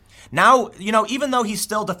appreciated. Now, even though he's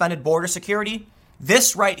still defended border security,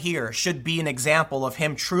 this right here should be an example of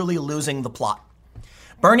him truly losing the plot.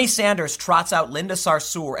 Bernie Sanders trots out Linda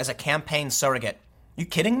Sarsour as a campaign surrogate. You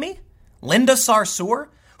kidding me? Linda Sarsour?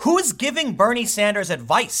 Who is giving Bernie Sanders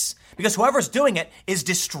advice? Because whoever's doing it is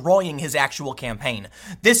destroying his actual campaign.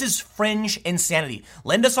 This is fringe insanity.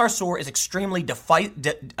 Linda Sarsour is extremely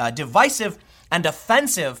divisive and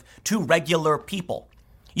offensive to regular people.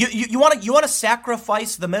 You want to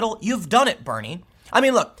sacrifice the middle? You've done it, Bernie. I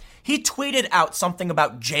mean, look, he tweeted out something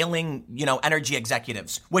about jailing, energy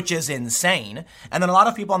executives, which is insane. And then a lot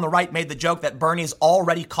of people on the right made the joke that Bernie's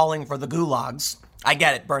already calling for the gulags. I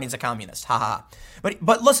get it. Bernie's a communist. Ha ha.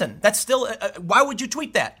 But listen, that's still, why would you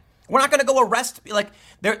tweet that? We're not going to go arrest,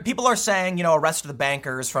 people are saying, arrest the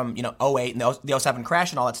bankers from, 08 and the 07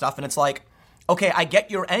 crash and all that stuff. And it's like, okay, I get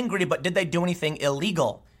you're angry, but did they do anything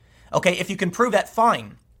illegal? Okay, if you can prove that,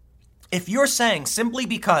 fine. If you're saying simply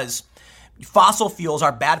because fossil fuels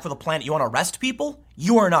are bad for the planet, you want to arrest people,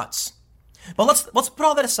 you are nuts. But let's put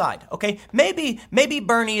all that aside, okay? Maybe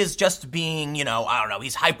Bernie is just being,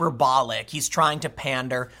 he's hyperbolic. He's trying to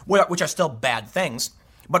pander, which are still bad things.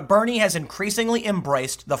 But Bernie has increasingly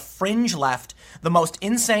embraced the fringe left, the most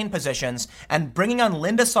insane positions, and bringing on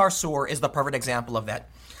Linda Sarsour is the perfect example of that.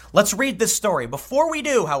 Let's read this story. Before we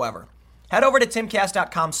do, however, head over to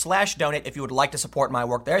timcast.com/donate if you would like to support my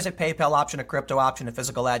work. There's a PayPal option, a crypto option, a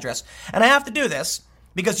physical address. And I have to do this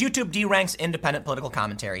because YouTube deranks independent political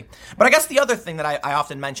commentary. But I guess the other thing that I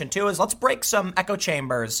often mention too is let's break some echo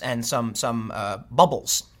chambers and some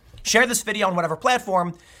bubbles. Share this video on whatever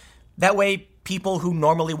platform. That way people who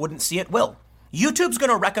normally wouldn't see it will. YouTube's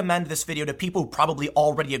going to recommend this video to people who probably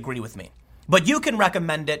already agree with me. But you can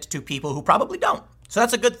recommend it to people who probably don't. So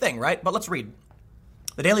that's a good thing, right? But let's read.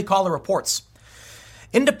 The Daily Caller reports,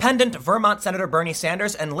 independent Vermont Senator Bernie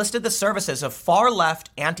Sanders enlisted the services of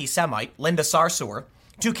far-left anti-Semite Linda Sarsour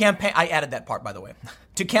to campaign, I added that part, by the way,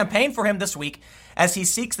 to campaign for him this week as he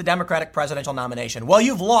seeks the Democratic presidential nomination. Well,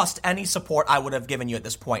 you've lost any support I would have given you at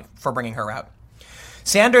this point for bringing her out.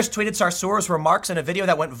 Sanders tweeted Sarsour's remarks in a video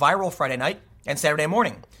that went viral Friday night and Saturday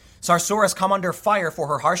morning. Sarsour has come under fire for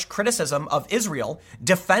her harsh criticism of Israel,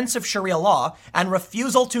 defense of Sharia law, and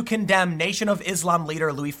refusal to condemn Nation of Islam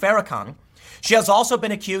leader Louis Farrakhan. She has also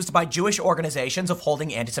been accused by Jewish organizations of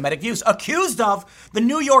holding anti-Semitic views. Accused of, the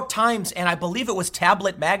New York Times, and I believe it was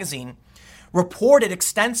Tablet magazine, reported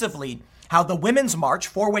extensively how the Women's March,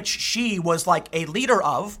 for which she was like a leader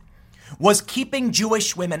of, was keeping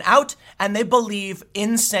Jewish women out, and they believe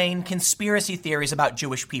insane conspiracy theories about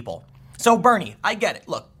Jewish people. So Bernie, I get it.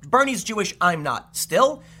 Look, Bernie's Jewish, I'm not.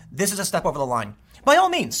 Still, this is a step over the line. By all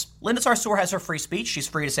means, Linda Sarsour has her free speech. She's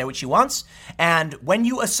free to say what she wants. And when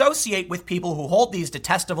you associate with people who hold these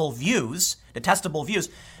detestable views,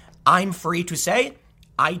 I'm free to say,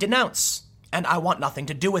 I denounce. And I want nothing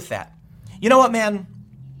to do with that. You know what, man?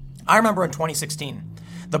 I remember in 2016,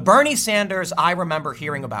 the Bernie Sanders I remember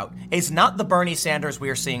hearing about is not the Bernie Sanders we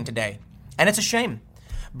are seeing today. And it's a shame.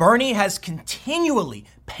 Bernie has continually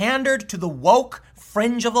pandered to the woke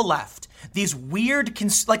fringe of the left. These weird,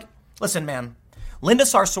 listen, man, Linda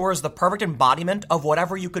Sarsour is the perfect embodiment of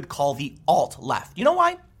whatever you could call the alt-left. You know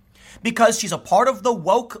why? Because she's a part of the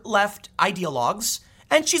woke left ideologues,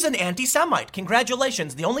 and she's an anti-Semite.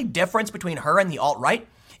 Congratulations. The only difference between her and the alt-right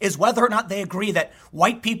is whether or not they agree that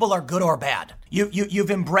white people are good or bad. You've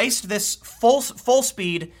embraced this full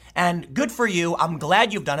speed, and good for you. I'm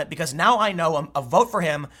glad you've done it because now I know a vote for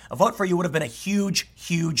him, a vote for you would have been a huge,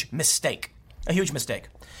 huge mistake. A huge mistake.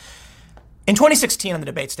 In 2016 on the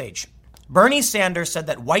debate stage, Bernie Sanders said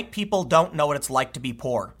that white people don't know what it's like to be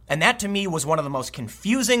poor. And that to me was one of the most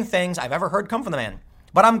confusing things I've ever heard come from the man.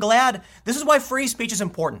 But I'm glad. This is why free speech is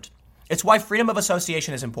important. It's why freedom of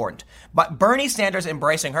association is important. But Bernie Sanders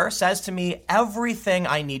embracing her says to me everything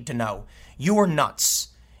I need to know. You are nuts.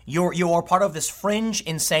 You are part of this fringe,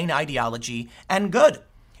 insane ideology, and good.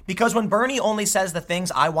 Because when Bernie only says the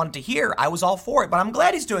things I wanted to hear, I was all for it. But I'm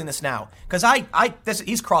glad he's doing this now. Because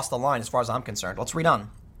he's crossed the line as far as I'm concerned. Let's read on.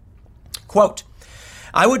 Quote,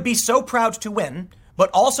 I would be so proud to win, but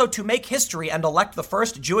also to make history and elect the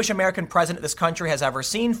first Jewish American president this country has ever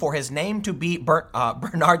seen for his name to be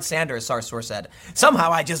Bernard Sanders, Sarsour said.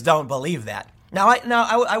 Somehow I just don't believe that. Now,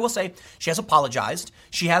 I will say she has apologized.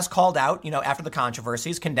 She has called out, after the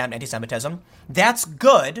controversies, condemned anti-Semitism. That's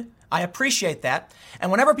good. I appreciate that.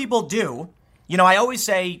 And whenever people do, I always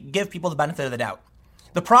say give people the benefit of the doubt.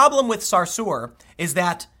 The problem with Sarsour is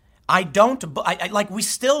that we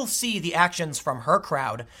still see the actions from her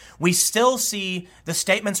crowd. We still see the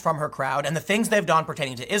statements from her crowd and the things they've done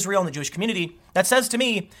pertaining to Israel and the Jewish community that says to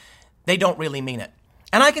me, they don't really mean it.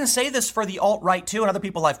 And I can say this for the alt-right too and other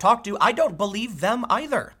people I've talked to. I don't believe them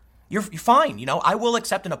either. You're fine. I will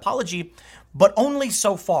accept an apology, but only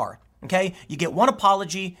so far. Okay. You get one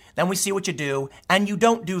apology, then we see what you do, and you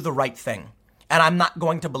don't do the right thing. And I'm not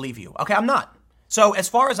going to believe you. Okay. I'm not. So as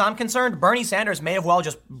far as I'm concerned, Bernie Sanders may have well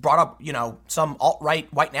just brought up, some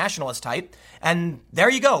alt-right white nationalist type. And there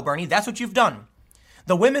you go, Bernie. That's what you've done.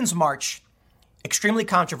 The Women's March, extremely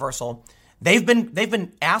controversial. They've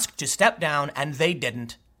been asked to step down and they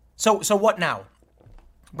didn't. So what now?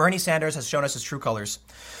 Bernie Sanders has shown us his true colors.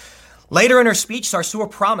 Later in her speech, Sarsour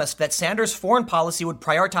promised that Sanders' foreign policy would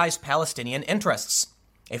prioritize Palestinian interests.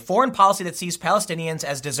 A foreign policy that sees Palestinians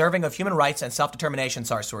as deserving of human rights and self-determination,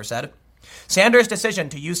 Sarsour said. Sanders' decision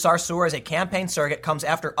to use Sarsour as a campaign surrogate comes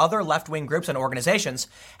after other left-wing groups and organizations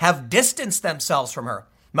have distanced themselves from her.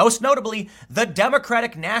 Most notably, the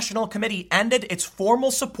Democratic National Committee ended its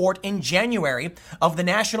formal support in January of the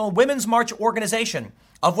National Women's March organization,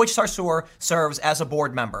 of which Sarsour serves as a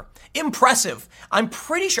board member. Impressive. I'm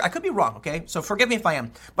pretty sure, I could be wrong, okay? So forgive me if I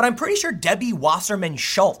am, but I'm pretty sure Debbie Wasserman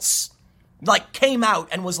Schultz, came out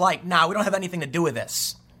and was like, nah, we don't have anything to do with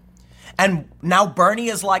this. And now Bernie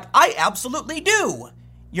is like, I absolutely do.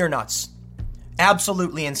 You're nuts.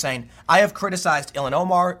 Absolutely insane. I have criticized Ilhan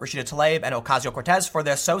Omar, Rashida Tlaib, and Ocasio-Cortez for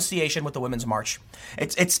their association with the Women's March.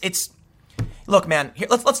 It's. Look, man. Here,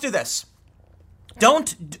 let's do this.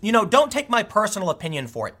 Don't take my personal opinion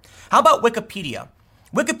for it. How about Wikipedia?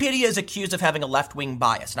 Wikipedia is accused of having a left-wing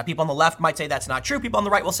bias. Now, people on the left might say that's not true. People on the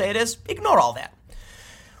right will say it is. Ignore all that.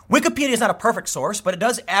 Wikipedia is not a perfect source, but it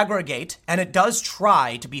does aggregate and it does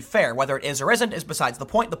try to be fair. Whether it is or isn't is besides the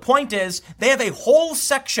point. The point is they have a whole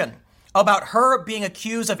section about her being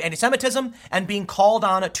accused of anti-Semitism and being called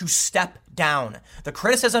on to step down. The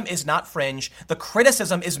criticism is not fringe. The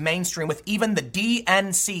criticism is mainstream, with even the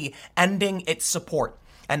DNC ending its support.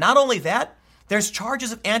 And not only that, there's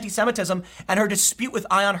charges of anti-Semitism and her dispute with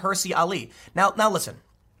Ayaan Hirsi Ali. Now listen.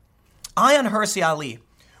 Ayaan Hirsi Ali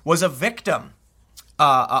was a victim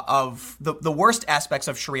of the worst aspects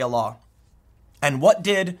of Sharia law. And what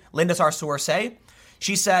did Linda Sarsour say?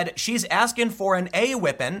 She said, she's asking for an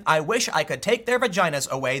A-whipping. I wish I could take their vaginas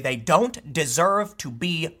away. They don't deserve to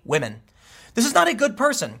be women. This is not a good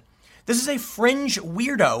person. This is a fringe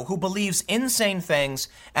weirdo who believes insane things,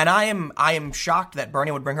 and I am shocked that Bernie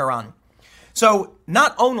would bring her on. So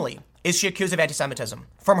not only is she accused of anti-Semitism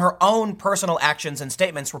from her own personal actions and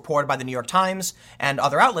statements reported by the New York Times and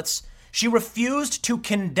other outlets, she refused to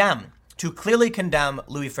clearly condemn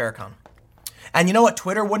Louis Farrakhan. And you know what?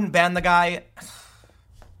 Twitter wouldn't ban the guy.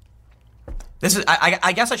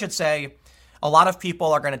 I guess I should say a lot of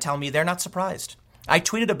people are going to tell me they're not surprised. I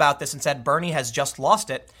tweeted about this and said Bernie has just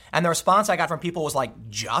lost it. And the response I got from people was like,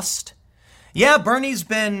 just? Yeah, Bernie's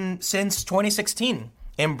been since 2016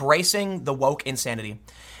 embracing the woke insanity.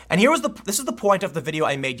 And this is the point of the video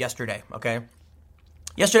I made yesterday, okay?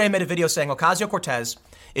 Yesterday I made a video saying Ocasio-Cortez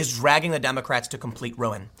is dragging the Democrats to complete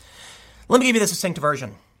ruin. Let me give you the succinct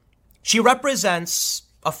version. She represents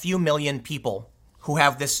a few million people who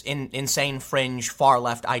have this insane fringe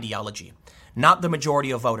far-left ideology, not the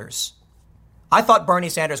majority of voters. I thought Bernie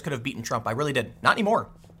Sanders could have beaten Trump. I really did. Not anymore.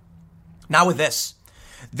 Now with this.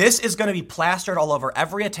 This is going to be plastered all over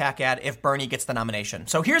every attack ad if Bernie gets the nomination.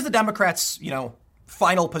 So here's the Democrats',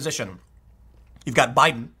 final position. You've got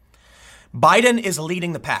Biden. Biden is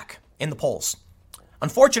leading the pack in the polls.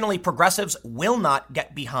 Unfortunately, progressives will not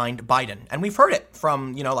get behind Biden. And we've heard it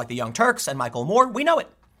from, like the Young Turks and Michael Moore. We know it.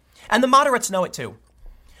 And the moderates know it too.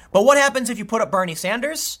 But what happens if you put up Bernie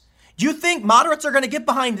Sanders? Do you think moderates are going to get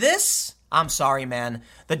behind this? I'm sorry, man.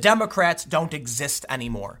 The Democrats don't exist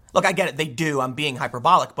anymore. Look, I get it. They do. I'm being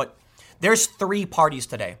hyperbolic. But there's three parties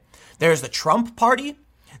today. There's the Trump party.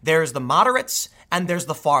 There's the moderates and there's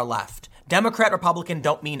the far left. Democrat, Republican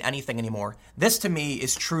don't mean anything anymore. This to me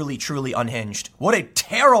is truly, truly unhinged. What a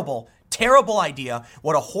terrible, terrible idea.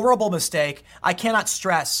 What a horrible mistake. I cannot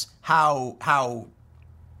stress how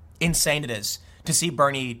insane it is to see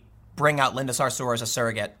Bernie bring out Linda Sarsour as a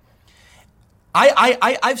surrogate.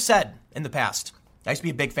 I've said in the past, I used to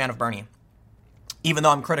be a big fan of Bernie, even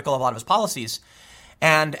though I'm critical of a lot of his policies.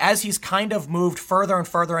 And as he's kind of moved further and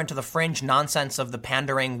further into the fringe nonsense of the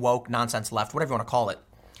pandering, woke nonsense left, whatever you want to call it,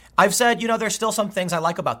 I've said, there's still some things I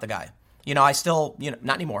like about the guy. I still,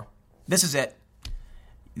 not anymore. This is it.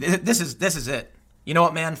 This is it. You know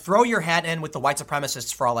what, man? Throw your hat in with the white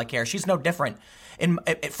supremacists for all I care. She's no different.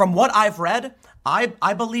 From what I've read,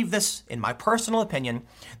 I believe this, in my personal opinion,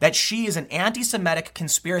 that she is an anti-Semitic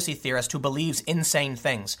conspiracy theorist who believes insane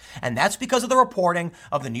things. And that's because of the reporting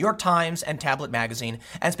of the New York Times and Tablet Magazine.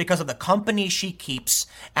 And it's because of the company she keeps.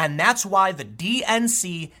 And that's why the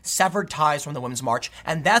DNC severed ties from the Women's March.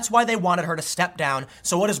 And that's why they wanted her to step down.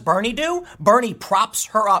 So what does Bernie do? Bernie props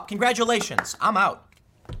her up. Congratulations. I'm out.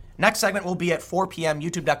 Next segment will be at 4 p.m.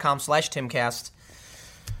 YouTube.com/Timcast.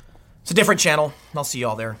 It's a different channel. I'll see you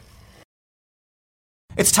all there.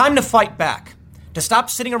 It's time to fight back, to stop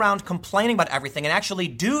sitting around complaining about everything and actually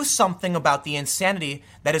do something about the insanity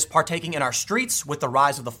that is partaking in our streets with the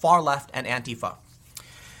rise of the far left and Antifa.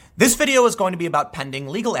 This video is going to be about pending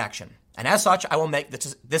legal action, and as such, I will make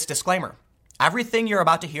this disclaimer. Everything you're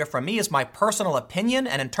about to hear from me is my personal opinion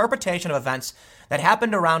and interpretation of events that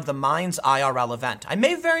happened around the Minds IRL event. I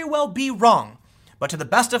may very well be wrong, but to the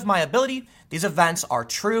best of my ability, these events are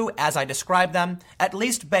true as I describe them, at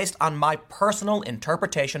least based on my personal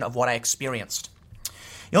interpretation of what I experienced.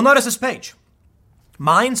 You'll notice this page.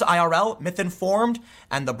 Minds IRL, Myth Informed,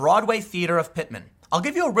 and the Broadway Theater of Pittman. I'll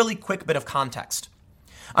give you a really quick bit of context.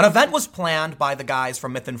 An event was planned by the guys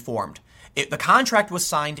from Myth Informed. The contract was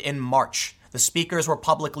signed in March. The speakers were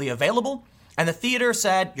publicly available, and the theater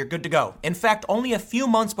said, you're good to go. In fact, only a few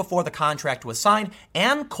months before the contract was signed,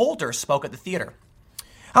 Ann Coulter spoke at the theater.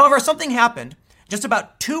 However, something happened just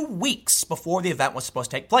about 2 weeks before the event was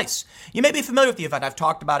supposed to take place. You may be familiar with the event. I've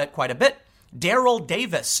talked about it quite a bit. Daryl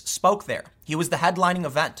Davis spoke there. He was the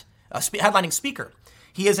headlining speaker.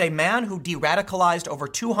 He is a man who de-radicalized over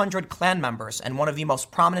 200 Klan members and one of the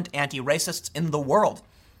most prominent anti-racists in the world.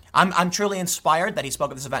 I'm truly inspired that he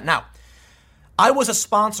spoke at this event. Now, I was a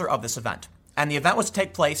sponsor of this event, and the event was to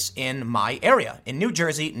take place in my area, in New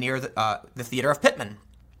Jersey, near the Theater of Pittman.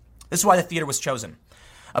 This is why the theater was chosen.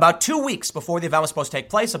 About 2 weeks before the event was supposed to take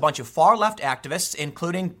place, a bunch of far-left activists,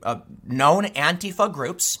 including known Antifa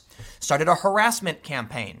groups, started a harassment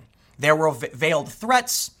campaign. There were veiled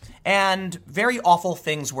threats, and very awful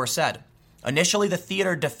things were said. Initially, the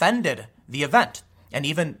theater defended the event, and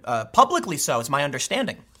even publicly so, is my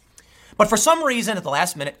understanding. But for some reason, at the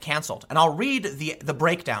last minute, canceled. And I'll read the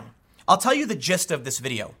breakdown. I'll tell you the gist of this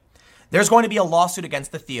video. There's going to be a lawsuit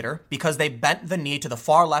against the theater because they bent the knee to the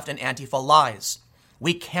far left and Antifa lies.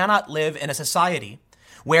 We cannot live in a society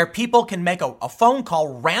where people can make a phone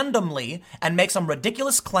call randomly and make some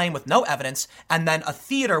ridiculous claim with no evidence, and then a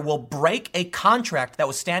theater will break a contract that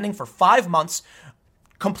was standing for 5 months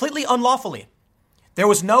completely unlawfully. There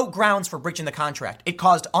was no grounds for breaching the contract. It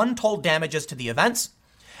caused untold damages to the events.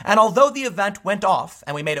 And although the event went off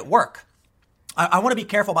and we made it work, I want to be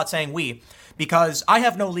careful about saying we, because I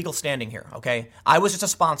have no legal standing here, okay? I was just a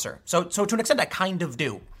sponsor. So to an extent, I kind of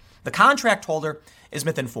do. The contract holder is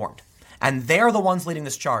Myth Informed, and they're the ones leading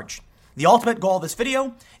this charge. The ultimate goal of this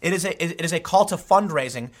video, it is a call to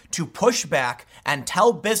fundraising to push back and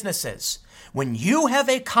tell businesses, when you have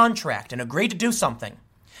a contract and agree to do something,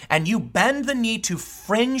 and you bend the knee to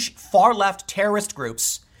fringe far-left terrorist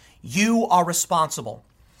groups, you are responsible.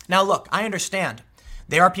 Now look, I understand.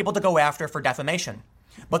 There are people to go after for defamation,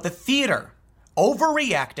 but the theater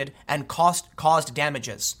overreacted and caused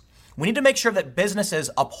damages. We need to make sure that businesses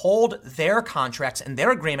uphold their contracts and their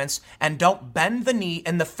agreements and don't bend the knee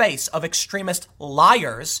in the face of extremist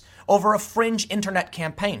liars over a fringe internet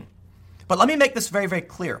campaign. But let me make this very, very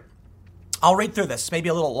clear. I'll read through this, maybe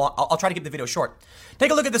a little long. I'll try to keep the video short.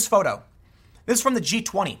 Take a look at this photo. This is from the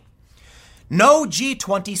G20. No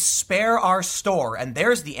G20, spare our store. And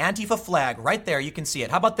there's the Antifa flag right there. You can see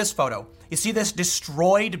it. How about this photo? You see this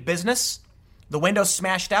destroyed business? The window's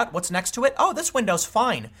smashed out. What's next to it? Oh, this window's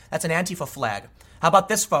fine. That's an Antifa flag. How about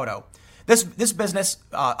this photo? This business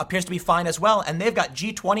appears to be fine as well, and they've got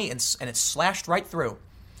G20 and it's slashed right through.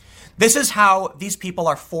 This is how these people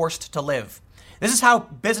are forced to live. This is how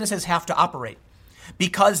businesses have to operate,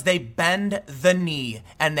 because they bend the knee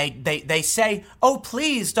and they say, oh,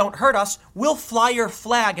 please don't hurt us. We'll fly your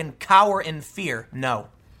flag and cower in fear. No.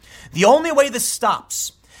 The only way this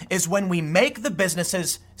stops is when we make the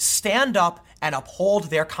businesses stand up and uphold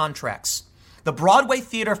their contracts. The Broadway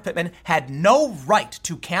Theater of Pitman had no right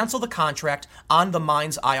to cancel the contract on the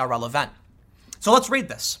Minds IRL event. So let's read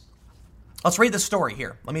this. Let's read the story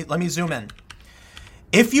here. Let me zoom in.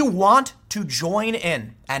 If you want to join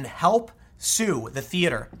in and help sue the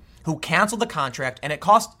theater who canceled the contract, and it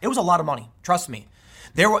was a lot of money, trust me.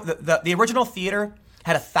 The original theater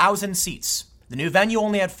had 1,000 seats. The new venue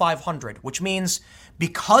only had 500, which means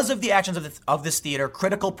because of the actions of this theater,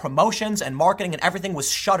 critical promotions and marketing and everything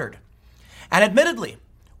was shuttered. And admittedly,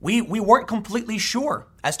 we weren't completely sure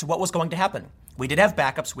as to what was going to happen. We did have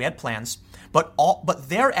backups, we had plans, but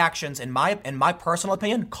their actions, in my personal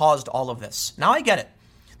opinion, caused all of this. Now I get it.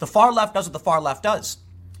 The far left does what the far left does.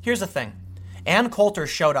 Here's the thing. Ann Coulter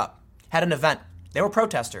showed up, had an event. They were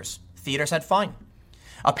protesters. Theater said fine.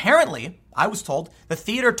 Apparently, I was told, the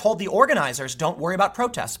theater told the organizers, don't worry about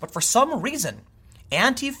protests. But for some reason,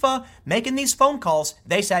 Antifa making these phone calls,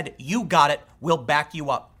 they said, you got it, we'll back you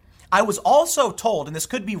up. I was also told, and this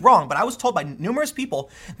could be wrong, but I was told by numerous people,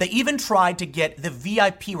 they even tried to get the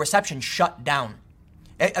VIP reception shut down.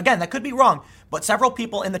 Again, that could be wrong, but several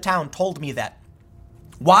people in the town told me that.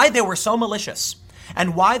 Why they were so malicious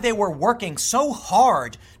and why they were working so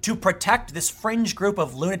hard to protect this fringe group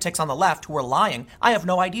of lunatics on the left who were lying, I have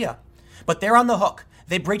no idea. But they're on the hook.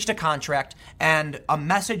 They breached a contract, and a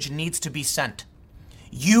message needs to be sent.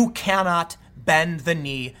 You cannot bend the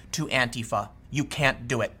knee to Antifa. You can't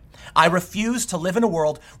do it. I refuse to live in a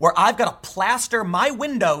world where I've got to plaster my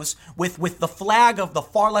windows with the flag of the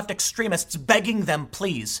far left extremists begging them,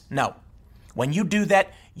 please. No. When you do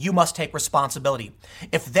that, you must take responsibility.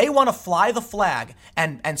 If they want to fly the flag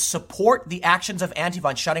and support the actions of Antifa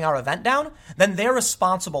and shutting our event down, then they're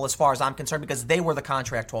responsible as far as I'm concerned because they were the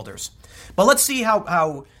contract holders. But let's see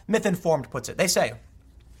how Myth Informed puts it. They say,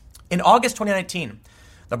 in August 2019,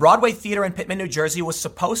 the Broadway Theater in Pitman, New Jersey was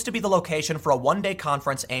supposed to be the location for a one-day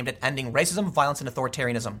conference aimed at ending racism, violence, and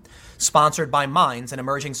authoritarianism, sponsored by Minds, an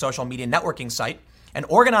emerging social media networking site, and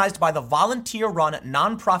organized by the volunteer-run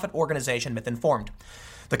nonprofit organization Myth Informed.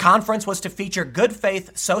 The conference was to feature good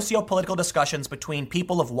faith socio-political discussions between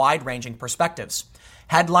people of wide-ranging perspectives.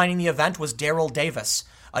 Headlining the event was Daryl Davis,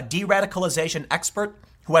 a de-radicalization expert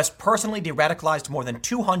who has personally de-radicalized more than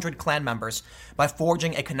 200 Klan members by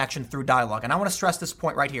forging a connection through dialogue. And I want to stress this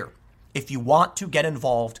point right here. If you want to get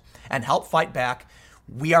involved and help fight back,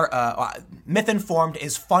 we are Myth Informed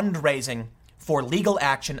is fundraising for legal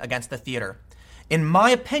action against the theater. In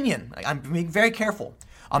my opinion, I'm being very careful,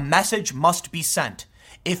 a message must be sent.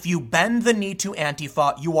 If you bend the knee to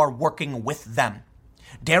Antifa, you are working with them.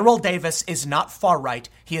 Daryl Davis is not far right.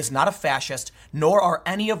 He is not a fascist, nor are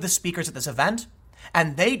any of the speakers at this event.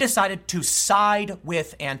 And they decided to side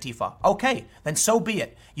with Antifa. Okay, then so be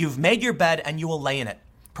it. You've made your bed and you will lay in it.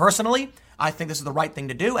 Personally, I think this is the right thing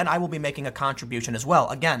to do, and I will be making a contribution as well.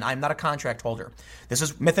 Again, I'm not a contract holder. This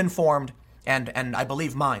is Myth Informed and I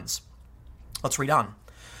believe Minds. Let's read on.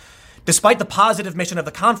 Despite the positive mission of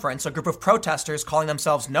the conference, a group of protesters calling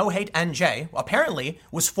themselves No Hate NJ apparently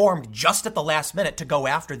was formed just at the last minute to go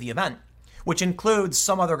after the event, which includes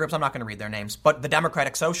some other groups, I'm not going to read their names, but the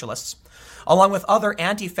Democratic Socialists, along with other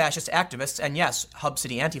anti-fascist activists, and yes, Hub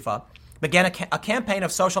City Antifa, began a campaign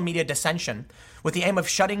of social media dissension with the aim of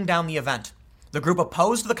shutting down the event. The group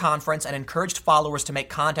opposed the conference and encouraged followers to make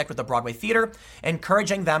contact with the Broadway Theater,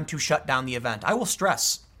 encouraging them to shut down the event. I will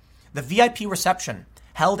stress, the VIP reception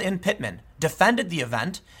held in Pitman defended the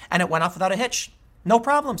event, and it went off without a hitch. No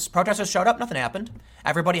problems. Protesters showed up. Nothing happened.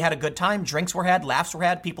 Everybody had a good time. Drinks were had. Laughs were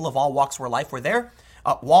had. People of all walks of life were there.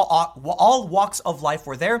 All walks of life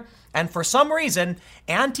were there. And for some reason,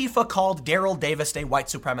 Antifa called Daryl Davis a white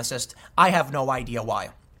supremacist. I have no idea why.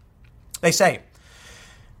 They say,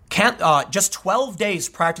 just 12 days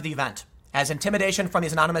prior to the event, as intimidation from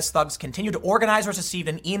these anonymous thugs continued, organizers received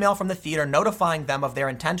an email from the theater notifying them of their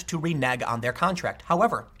intent to renege on their contract.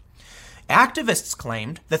 However, activists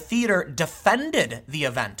claimed the theater defended the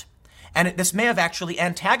event, and this may have actually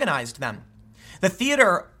antagonized them. The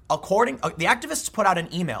theater, the activists put out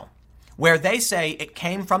an email where they say it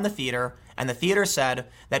came from the theater, and the theater said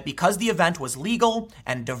that because the event was legal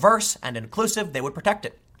and diverse and inclusive, they would protect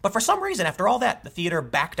it. But for some reason, after all that, the theater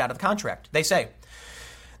backed out of the contract. They say,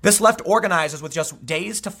 this left organizers with just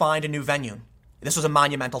days to find a new venue. This was a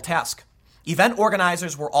monumental task. Event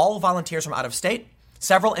organizers were all volunteers from out of state,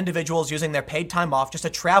 several individuals using their paid time off just to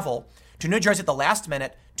travel to New Jersey at the last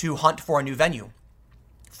minute to hunt for a new venue.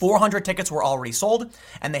 400 tickets were already sold,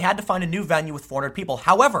 and they had to find a new venue with 400 people.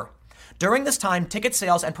 However, during this time, ticket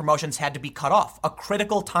sales and promotions had to be cut off, a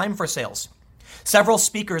critical time for sales. Several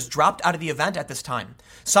speakers dropped out of the event at this time,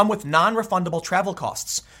 some with non-refundable travel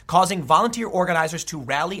costs, causing volunteer organizers to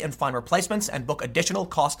rally and find replacements and book additional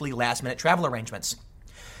costly last-minute travel arrangements.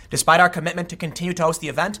 Despite our commitment to continue to host the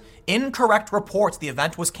event, incorrect reports the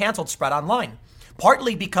event was canceled spread online,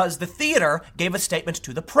 partly because the theater gave a statement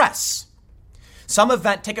to the press. Some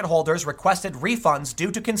event ticket holders requested refunds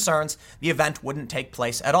due to concerns the event wouldn't take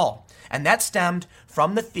place at all, and that stemmed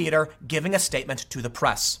from the theater giving a statement to the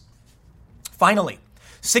press. Finally,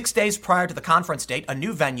 6 days prior to the conference date, a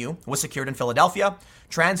new venue was secured in Philadelphia.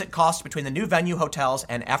 Transit costs between the new venue, hotels,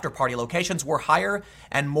 and after-party locations were higher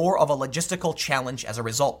and more of a logistical challenge as a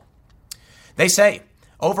result. They say,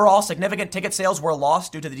 overall, significant ticket sales were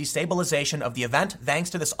lost due to the destabilization of the event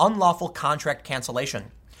thanks to this unlawful contract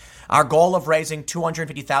cancellation. Our goal of raising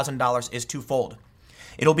 $250,000 is twofold.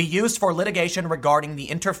 It'll be used for litigation regarding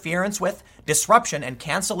the interference with, disruption, and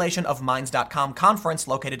cancellation of Minds.com conference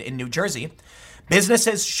located in New Jersey.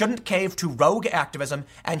 Businesses shouldn't cave to rogue activism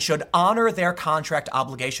and should honor their contract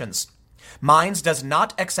obligations. Minds does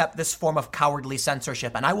not accept this form of cowardly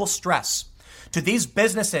censorship, and I will stress, to these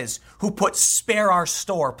businesses who put "spare our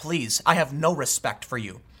store, please," I have no respect for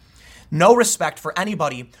you. No respect for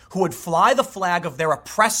anybody who would fly the flag of their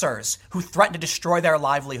oppressors who threaten to destroy their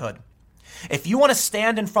livelihood. If you want to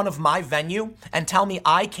stand in front of my venue and tell me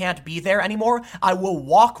I can't be there anymore, I will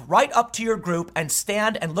walk right up to your group and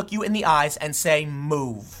stand and look you in the eyes and say,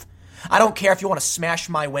 move. I don't care if you want to smash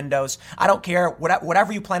my windows. I don't care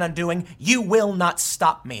whatever you plan on doing. You will not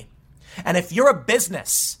stop me. And if you're a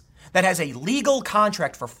business that has a legal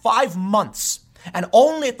contract for 5 months and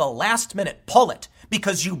only at the last minute pull it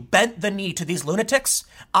because you bent the knee to these lunatics,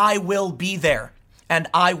 I will be there and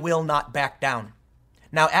I will not back down.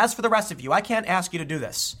 Now, as for the rest of you, I can't ask you to do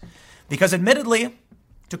this because admittedly,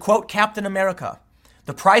 to quote Captain America,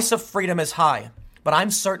 the price of freedom is high, but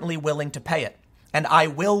I'm certainly willing to pay it, and I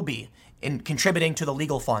will be in contributing to the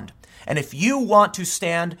legal fund. And if you want to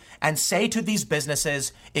stand and say to these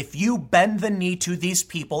businesses, if you bend the knee to these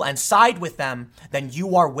people and side with them, then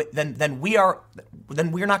we're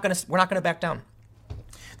not going to back down.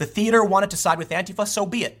 The theater wanted to side with Antifa, so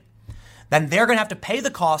be it. Then they're going to have to pay the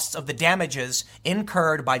costs of the damages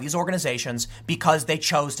incurred by these organizations because they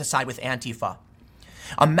chose to side with Antifa.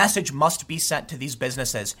 A message must be sent to these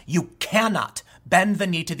businesses. You cannot bend the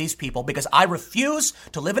knee to these people because I refuse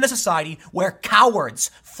to live in a society where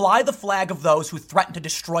cowards fly the flag of those who threaten to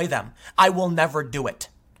destroy them. I will never do it.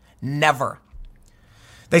 Never.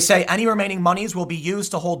 They say any remaining monies will be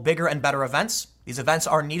used to hold bigger and better events. These events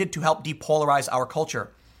are needed to help depolarize our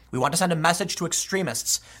culture. We want to send a message to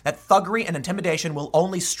extremists that thuggery and intimidation will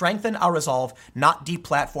only strengthen our resolve, not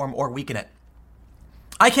deplatform or weaken it.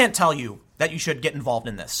 I can't tell you that you should get involved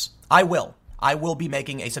in this. I will. I will be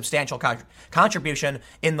making a substantial contribution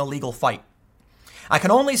in the legal fight. I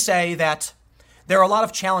can only say that there are a lot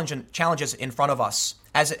of challenges in front of us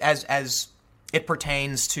as it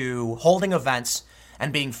pertains to holding events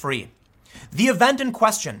and being free. The event in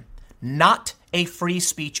question, not a free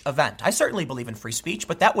speech event. I certainly believe in free speech,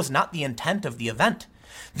 but that was not the intent of the event.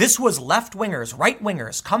 This was left-wingers,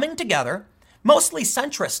 right-wingers coming together, mostly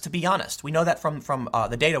centrist, to be honest. We know that from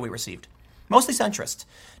the data we received. Mostly centrist,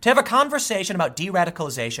 to have a conversation about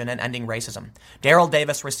de-radicalization and ending racism. Daryl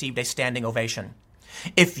Davis received a standing ovation.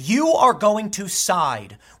 If you are going to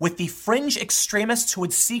side with the fringe extremists who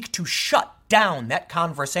would seek to shut down that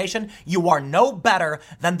conversation, you are no better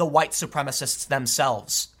than the white supremacists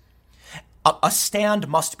themselves. A stand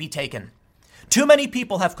must be taken. Too many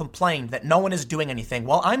people have complained that no one is doing anything.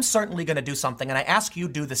 Well, I'm certainly going to do something, and I ask you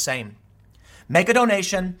do the same. Make a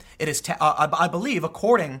donation. It is, I believe,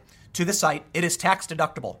 according to the site, it is tax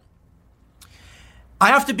deductible. I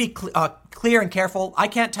have to be clear and careful. I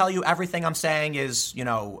can't tell you everything I'm saying is,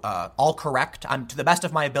 all correct. To the best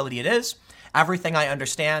of my ability, it is. Everything I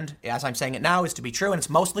understand, as I'm saying it now, is to be true, and it's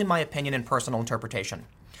mostly my opinion and personal interpretation.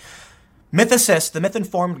 Mythicists, the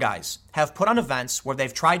myth-informed guys, have put on events where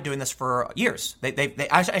they've tried doing this for years.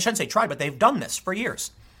 I shouldn't say tried, but they've done this for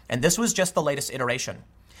years. And this was just the latest iteration.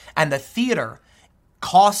 And the theater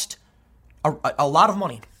cost a lot of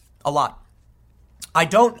money. A lot. I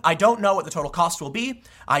don't know what the total cost will be.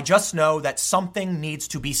 I just know that something needs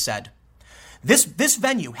to be said. This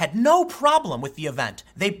venue had no problem with the event.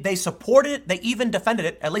 They supported it. They even defended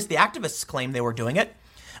it. At least the activists claim they were doing it.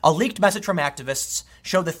 A leaked message from activists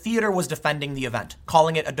showed the theater was defending the event,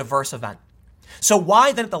 calling it a diverse event. So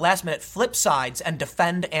why then at the last minute flip sides and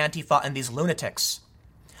defend Antifa and these lunatics?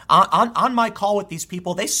 On my call with these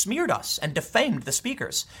people, they smeared us and defamed the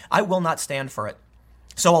speakers. I will not stand for it.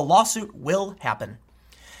 So a lawsuit will happen.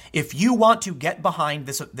 If you want to get behind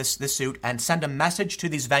this suit and send a message to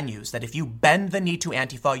these venues that if you bend the knee to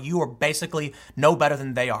Antifa, you are basically no better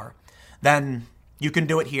than they are, then you can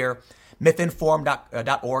do it here.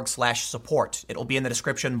 mythinform.org/support. It'll be in the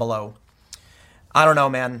description below. I don't know,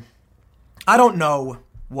 man. I don't know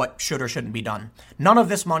what should or shouldn't be done. None of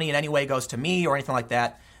this money in any way goes to me or anything like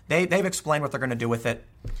that. They've explained what they're going to do with it.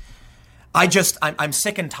 I'm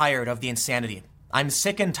sick and tired of the insanity. I'm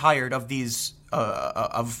sick and tired of this.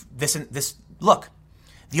 Look,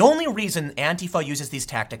 the only reason Antifa uses these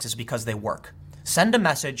tactics is because they work. Send a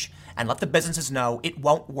message and let the businesses know it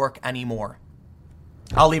won't work anymore.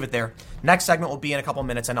 I'll leave it there. Next segment will be in a couple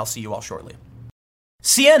minutes, and I'll see you all shortly.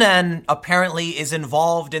 CNN apparently is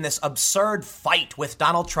involved in this absurd fight with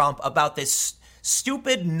Donald Trump about this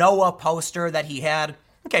stupid Noah poster that he had.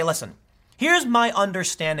 Okay, listen. Here's my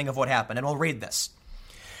understanding of what happened, and we'll read this.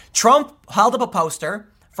 Trump held up a poster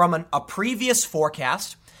from a previous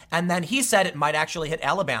forecast, and then he said it might actually hit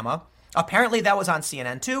Alabama. Apparently that was on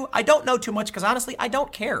CNN too. I don't know too much because honestly, I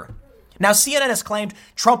don't care. Now, CNN has claimed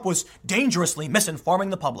Trump was dangerously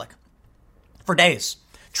misinforming the public. For days,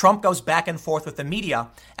 Trump goes back and forth with the media,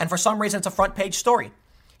 and for some reason, it's a front page story.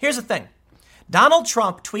 Here's the thing. Donald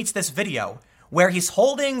Trump tweets this video where he's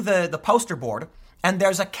holding the poster board, and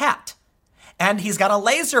there's a cat. And he's got a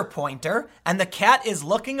laser pointer, and the cat is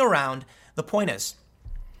looking around. The point is,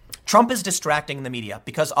 Trump is distracting the media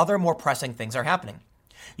because other more pressing things are happening.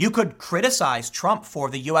 You could criticize Trump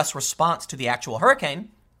for the U.S. response to the actual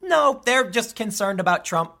hurricane. No, they're just concerned about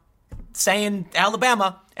Trump saying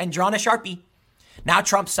Alabama and drawing a Sharpie. Now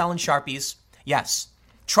Trump's selling Sharpies. Yes,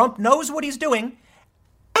 Trump knows what he's doing,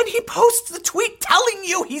 and he posts the tweet telling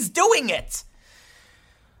you he's doing it.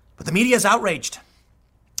 But the media is outraged.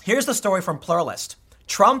 Here's the story from Pluralist.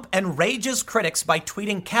 Trump enrages critics by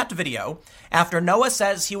tweeting cat video after Noah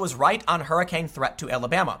says he was right on hurricane threat to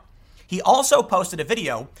Alabama. He also posted a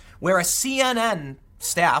video where a CNN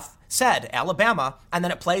staff said Alabama, and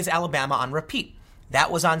then it plays Alabama on repeat. That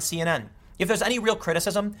was on CNN. If there's any real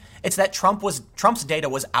criticism, it's that Trump's data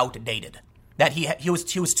was outdated. That he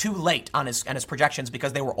was too late on his projections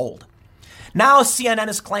because they were old. Now CNN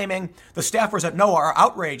is claiming the staffers at NOAA are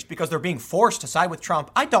outraged because they're being forced to side with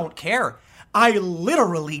Trump. I don't care. I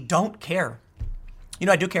literally don't care. You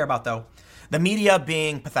know, I do care about, though, the media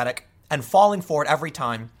being pathetic and falling for it every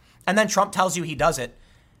time. And then Trump tells you he does it.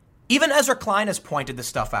 Even Ezra Klein has pointed this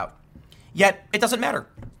stuff out. Yet it doesn't matter.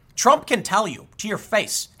 Trump can tell you to your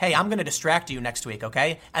face, hey, I'm going to distract you next week,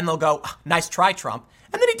 okay? And they'll go, nice try, Trump.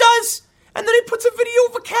 And then he does. And then he puts a video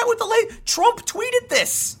of a cat with the leg. Trump tweeted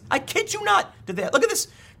this. I kid you not. Look at this.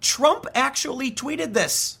 Trump actually tweeted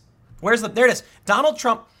this. There it is. Donald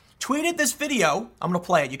Trump tweeted this video. I'm going to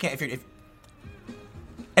play it. You can't,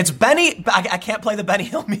 it's Benny, I can't play the Benny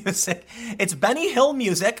Hill music. It's Benny Hill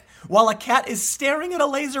music while a cat is staring at a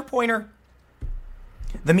laser pointer.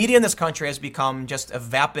 The media in this country has become just a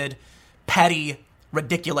vapid, petty,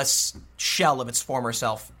 ridiculous shell of its former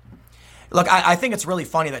self. Look, I think it's really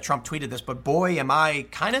funny that Trump tweeted this, but boy, am I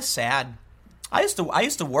kind of sad. I used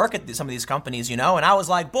to work at some of these companies, you know, and I was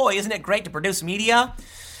like, boy, isn't it great to produce media?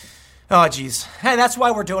 Oh, geez. Hey, that's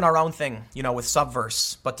why we're doing our own thing, you know, with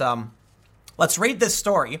Subverse. But let's read this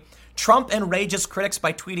story. Trump enrages critics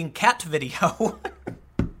by tweeting cat video.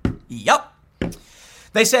 Yup.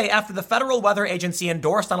 They say after the Federal Weather Agency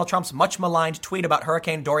endorsed Donald Trump's much maligned tweet about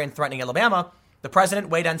Hurricane Dorian threatening Alabama, the president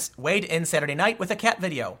weighed in Saturday night with a cat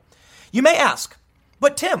video. You may ask,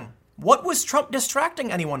 but Tim, what was Trump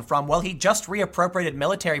distracting anyone from? Well, he just reappropriated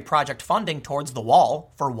military project funding towards the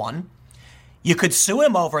wall, for one. You could sue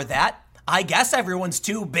him over that. I guess everyone's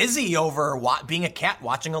too busy over being a cat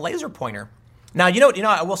watching a laser pointer. Now, you know,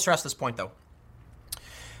 I will stress this point, though.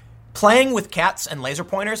 Playing with cats and laser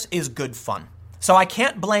pointers is good fun. So I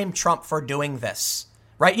can't blame Trump for doing this,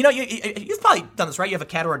 right? You know, you've probably done this, right? You have a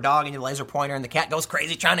cat or a dog and your laser pointer and the cat goes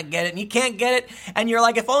crazy trying to get it and you can't get it. And you're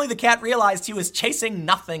like, if only the cat realized he was chasing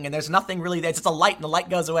nothing and there's nothing really there. It's just a light and the light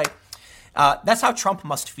goes away. That's how Trump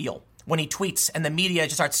must feel when he tweets and the media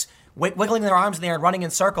just starts wiggling their arms in the air and running in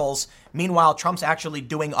circles. Meanwhile, Trump's actually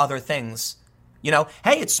doing other things. You know,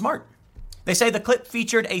 hey, it's smart. They say the clip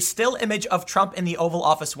featured a still image of Trump in the Oval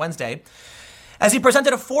Office Wednesday as he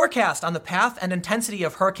presented a forecast on the path and intensity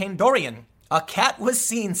of Hurricane Dorian. A cat was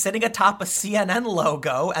seen sitting atop a CNN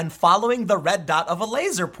logo and following the red dot of a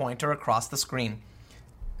laser pointer across the screen.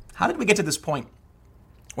 How did we get to this point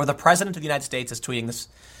where the president of the United States is tweeting this?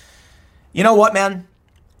 You know what, man?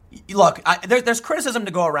 Look, there's criticism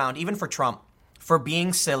to go around, even for Trump, for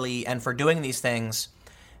being silly and for doing these things.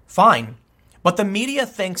 Fine. But the media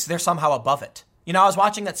thinks they're somehow above it. You know, I was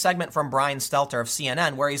watching that segment from Brian Stelter of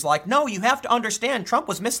CNN where he's like, no, you have to understand Trump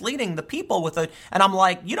was misleading the people with it. And I'm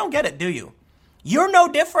like, you don't get it, do you? You're no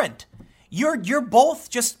different. You're both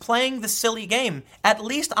just playing the silly game. At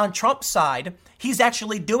least on Trump's side, he's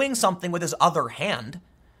actually doing something with his other hand.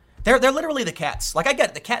 They're literally the cats. Like, I get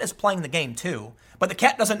it. The cat is playing the game too, but the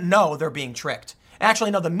cat doesn't know they're being tricked.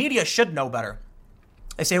 Actually, no, the media should know better.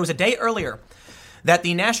 They say it was a day earlier that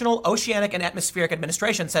the National Oceanic and Atmospheric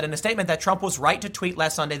Administration said in a statement that Trump was right to tweet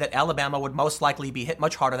last Sunday that Alabama would most likely be hit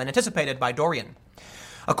much harder than anticipated by Dorian.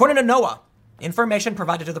 According to NOAA, information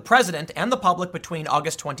provided to the president and the public between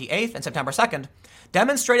August 28th and September 2nd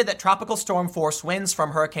demonstrated that tropical storm force winds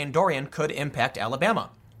from Hurricane Dorian could impact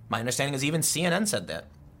Alabama. My understanding is even CNN said that.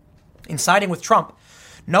 In siding with Trump,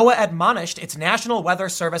 NOAA admonished its National Weather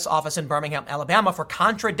Service office in Birmingham, Alabama, for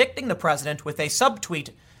contradicting the president with a subtweet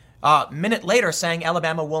a minute later saying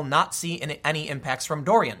Alabama will not see any impacts from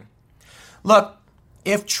Dorian. Look,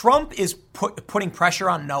 if Trump is putting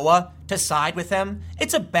pressure on NOAA to side with him,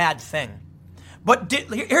 it's a bad thing. But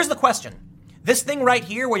here's the question. This thing right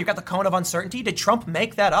here where you've got the cone of uncertainty, did Trump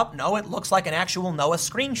make that up? No, it looks like an actual NOAA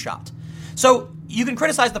screenshot. So you can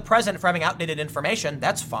criticize the president for having outdated information.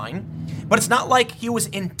 That's fine. But it's not like he was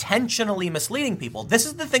intentionally misleading people. This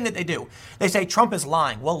is the thing that they do. They say Trump is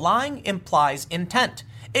lying. Well, lying implies intent.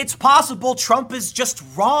 It's possible Trump is just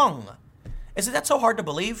wrong. Isn't that so hard to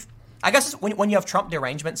believe? I guess when you have Trump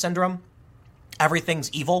derangement syndrome, everything's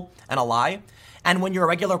evil and a lie. And when you're a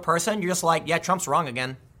regular person, you're just like, yeah, Trump's wrong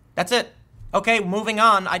again. That's it. Okay, moving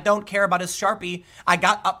on. I don't care about his Sharpie. I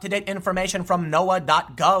got up-to-date information from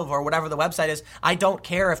NOAA.gov or whatever the website is. I don't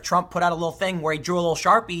care if Trump put out a little thing where he drew a little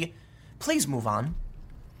Sharpie. Please move on.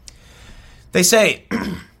 They say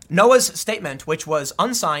NOAA's statement, which was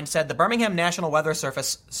unsigned, said the Birmingham National Weather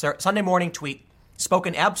Service Sunday morning tweet spoke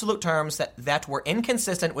in absolute terms that were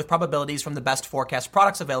inconsistent with probabilities from the best forecast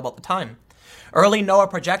products available at the time. Early NOAA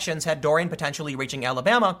projections had Dorian potentially reaching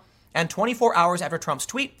Alabama, and 24 hours after Trump's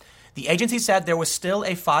tweet, the agency said there was still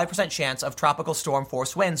a 5% chance of tropical storm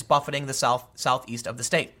force winds buffeting the southeast of the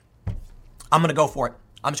state. I'm going to go for it.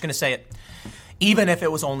 I'm just going to say it. Even if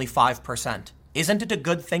it was only 5%. Isn't it a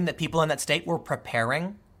good thing that people in that state were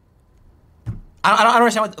preparing? I don't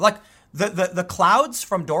understand. The clouds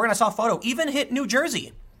from Dorian, I saw a photo, even hit New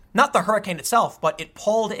Jersey. Not the hurricane itself, but it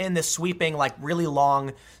pulled in this sweeping, like really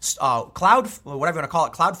long cloud, whatever you want to call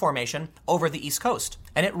it, cloud formation over the East Coast.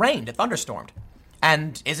 And it rained, it thunderstormed.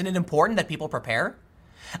 And isn't it important that people prepare?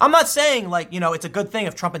 I'm not saying it's a good thing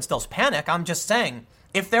if Trump instills panic. I'm just saying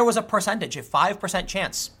if there was a percentage, a 5%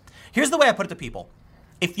 chance. Here's the way I put it to people.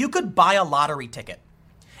 If you could buy a lottery ticket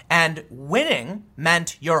and winning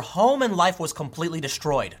meant your home and life was completely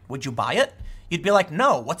destroyed, would you buy it? You'd be like,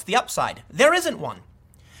 no, what's the upside? There isn't one.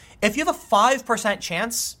 If you have a 5%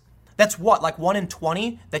 chance, that's what, like 1 in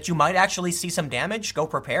 20, that you might actually see some damage, go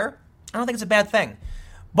prepare? I don't think it's a bad thing.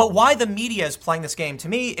 But why the media is playing this game, to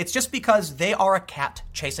me, it's just because they are a cat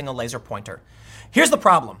chasing a laser pointer. Here's the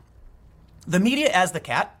problem. The media as the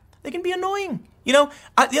cat, they can be annoying. You know,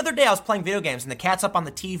 the other day I was playing video games and the cat's up on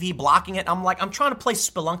the TV blocking it. I'm like, I'm trying to play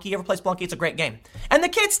Spelunky. You ever play Spelunky? It's a great game. And the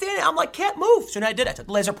cat's standing. I'm like, cat, move. So I did. I took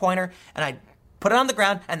the laser pointer and I put it on the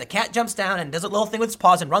ground and the cat jumps down and does a little thing with its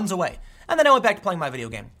paws and runs away. And then I went back to playing my video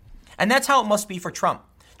game. And that's how it must be for Trump.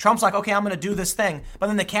 Trump's like, okay, I'm going to do this thing. But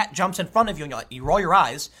then the cat jumps in front of you and you roll your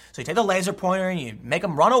eyes. So you take the laser pointer and you make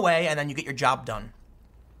him run away and then you get your job done.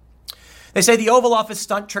 They say the Oval Office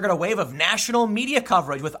stunt triggered a wave of national media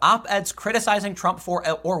coverage with op-eds criticizing Trump for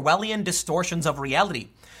Orwellian distortions of reality.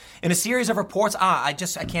 In a series of reports, I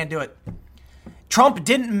can't do it. Trump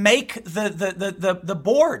didn't make the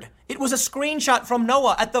board. It was a screenshot from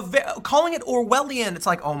NOAA. Calling it Orwellian, it's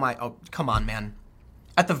like, come on, man.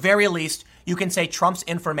 At the very least, you can say Trump's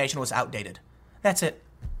information was outdated. That's it.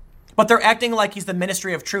 But they're acting like he's the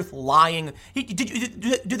Ministry of Truth lying.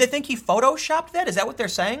 Do they think he photoshopped that? Is that what they're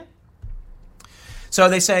saying? So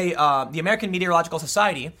they say the American Meteorological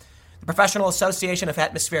Society, the Professional Association of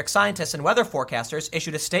Atmospheric Scientists and Weather Forecasters,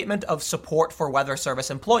 issued a statement of support for Weather Service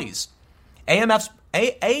employees. AMS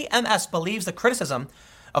believes the criticism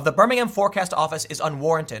of the Birmingham Forecast Office is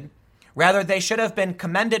unwarranted. Rather, they should have been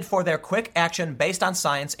commended for their quick action based on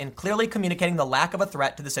science in clearly communicating the lack of a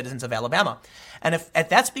threat to the citizens of Alabama. And if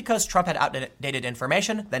that's because Trump had outdated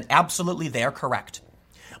information, then absolutely they're correct.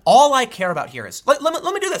 All I care about here is, let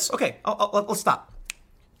me do this. Okay, let's stop.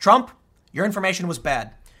 Trump, your information was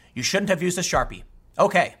bad. You shouldn't have used a Sharpie.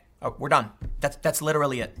 Okay, we're done. That's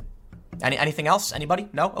literally it. Anything else? Anybody?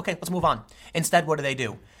 No? Okay, let's move on. Instead, what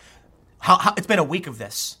do? It's been a week of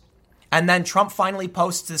this. And then Trump finally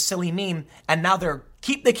posts this silly meme, and now they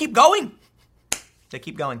keep going. They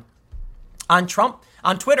keep going. On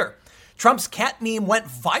Twitter, Trump's cat meme went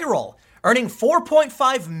viral, earning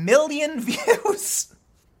 4.5 million views.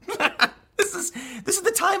 This is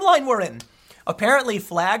the timeline we're in. Apparently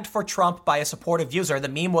flagged for Trump by a supportive user, the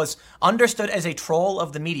meme was understood as a troll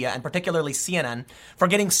of the media, and particularly CNN, for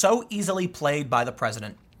getting so easily played by the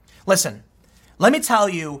president. Listen, let me tell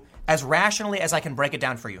you as rationally as I can break it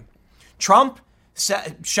down for you. Trump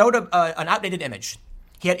showed an outdated image.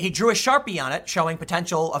 He drew a Sharpie on it showing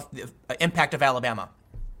potential of impact of Alabama.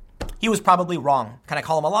 He was probably wrong. Can I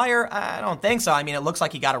call him a liar? I don't think so. I mean, it looks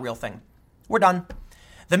like he got a real thing. We're done.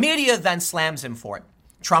 The media then slams him for it.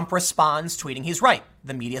 Trump responds, tweeting he's right.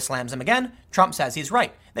 The media slams him again. Trump says he's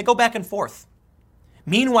right. They go back and forth.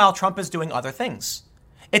 Meanwhile, Trump is doing other things.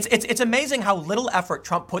 It's amazing how little effort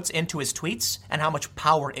Trump puts into his tweets and how much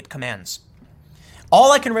power it commands.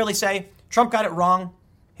 All I can really say, Trump got it wrong.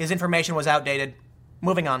 His information was outdated.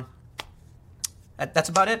 Moving on. That's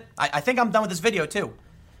about it. I think I'm done with this video too.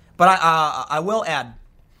 But I will add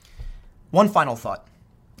one final thought.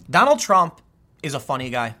 Donald Trump is a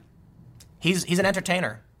funny guy. He's an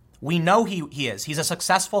entertainer. We know he is. He's a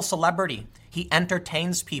successful celebrity. He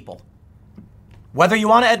entertains people. Whether you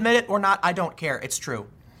want to admit it or not, I don't care. It's true.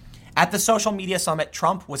 At the social media summit,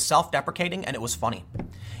 Trump was self-deprecating and it was funny.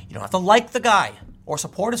 You don't have to like the guy or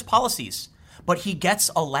support his policies, but he gets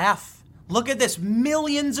a laugh. Look at this,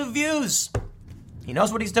 millions of views. He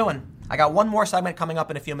knows what he's doing. I got one more segment coming up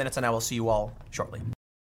in a few minutes and I will see you all shortly.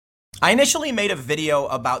 I initially made a video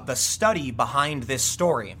about the study behind this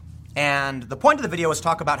story. And the point of the video was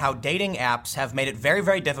talk about how dating apps have made it very,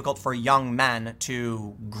 very difficult for young men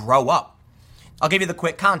to grow up. I'll give you the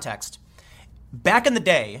quick context. Back in the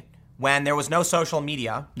day, when there was no social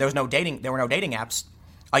media, there were no dating apps,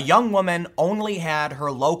 a young woman only had her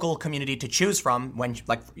local community to choose from when,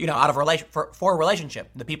 for a relationship,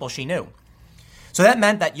 the people she knew. So that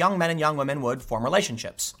meant that young men and young women would form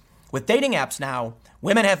relationships. With dating apps now,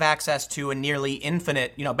 women have access to a nearly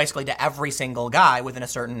infinite, basically to every single guy within a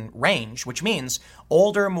certain range, which means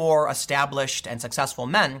older, more established and successful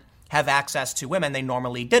men have access to women they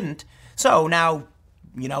normally didn't. So now,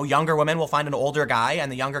 younger women will find an older guy and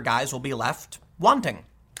the younger guys will be left wanting.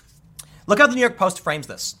 Look how the New York Post frames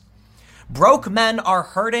this. Broke men are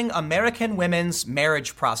hurting American women's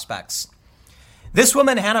marriage prospects. This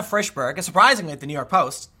woman, Hannah Frischberg, surprisingly at the New York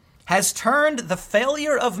Post, has turned the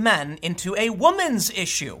failure of men into a woman's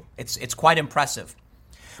issue. It's quite impressive.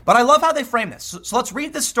 But I love how they frame this. So let's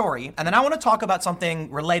read this story, and then I want to talk about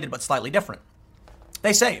something related but slightly different.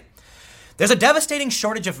 They say, there's a devastating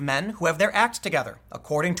shortage of men who have their act together,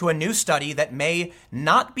 according to a new study that may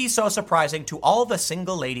not be so surprising to all the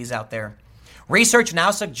single ladies out there. Research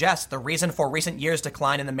now suggests the reason for recent years'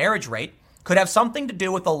 decline in the marriage rate could have something to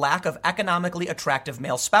do with the lack of economically attractive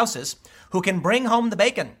male spouses who can bring home the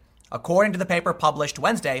bacon, according to the paper published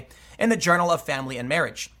Wednesday in the Journal of Family and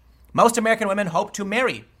Marriage. Most American women hope to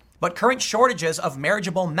marry, but current shortages of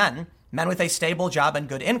marriageable men with a stable job and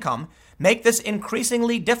good income, make this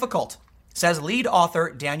increasingly difficult, says lead author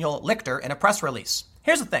Daniel Lichter in a press release.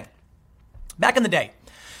 Here's the thing. Back in the day,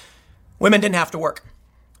 women didn't have to work.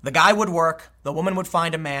 The guy would work, the woman would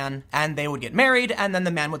find a man, and they would get married, and then the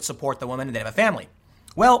man would support the woman and they'd have a family.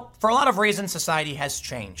 Well, for a lot of reasons, society has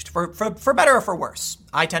changed, for better or for worse.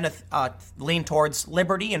 I tend to lean towards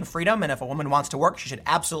liberty and freedom, and if a woman wants to work, she should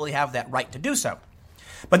absolutely have that right to do so.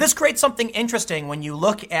 But this creates something interesting when you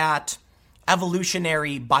look at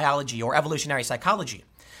evolutionary biology or evolutionary psychology.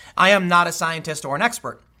 I am not a scientist or an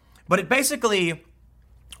expert, but it basically,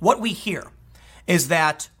 what we hear is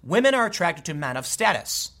that women are attracted to men of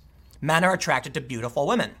status. Men are attracted to beautiful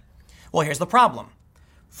women. Well, here's the problem.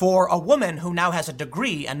 For a woman who now has a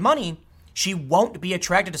degree and money, she won't be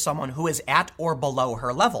attracted to someone who is at or below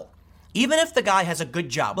her level. Even if the guy has a good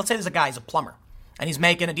job. Let's say there's a guy who's a plumber and he's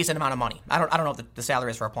making a decent amount of money. I don't know what the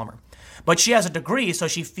salary is for a plumber. But she has a degree, so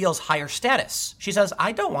she feels higher status. She says,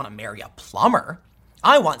 I don't want to marry a plumber.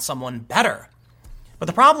 I want someone better. But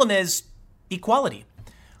the problem is equality.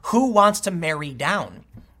 Who wants to marry down?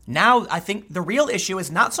 Now, I think the real issue is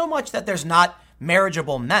not so much that there's not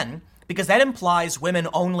marriageable men, because that implies women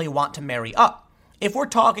only want to marry up. If we're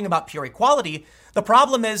talking about pure equality, the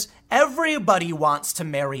problem is everybody wants to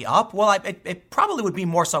marry up. Well, it probably would be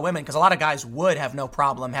more so women, because a lot of guys would have no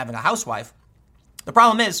problem having a housewife. The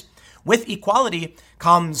problem is, with equality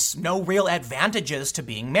comes no real advantages to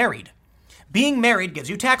being married. Being married gives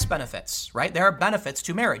you tax benefits, right? There are benefits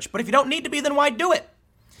to marriage. But if you don't need to be, then why do it?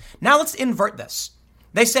 Now let's invert this.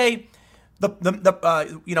 They say one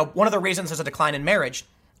of the reasons there's a decline in marriage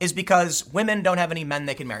is because women don't have any men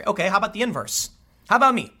they can marry. Okay, how about the inverse? How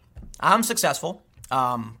about me? I'm successful.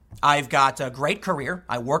 I've got a great career.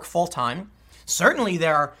 I work full time. Certainly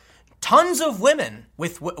there are tons of women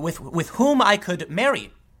with whom I could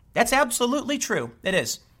marry. That's absolutely true. It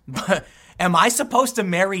is. But am I supposed to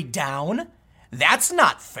marry down? That's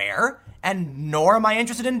not fair, and nor am I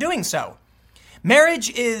interested in doing so. Marriage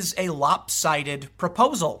is a lopsided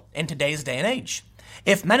proposal in today's day and age.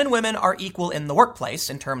 If men and women are equal in the workplace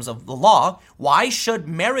in terms of the law, why should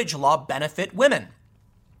marriage law benefit women?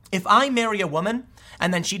 If I marry a woman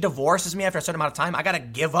and then she divorces me after a certain amount of time, I got to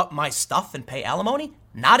give up my stuff and pay alimony?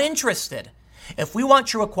 Not interested. If we want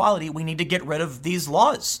true equality, we need to get rid of these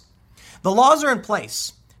laws. The laws are in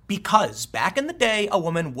place because back in the day, a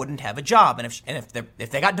woman wouldn't have a job. And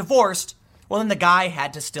if they got divorced, well, then the guy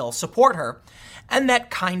had to still support her. And that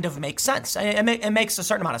kind of makes sense. It makes a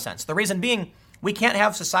certain amount of sense. The reason being, we can't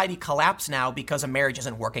have society collapse now because a marriage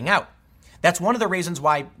isn't working out. That's one of the reasons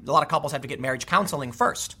why a lot of couples have to get marriage counseling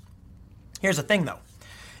first. Here's the thing, though.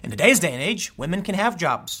 In today's day and age, women can have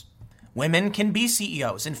jobs. Women can be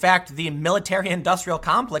CEOs. In fact, the military-industrial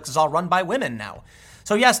complex is all run by women now.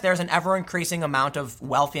 So yes, there's an ever-increasing amount of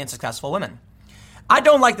wealthy and successful women. I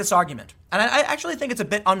don't like this argument, and I actually think it's a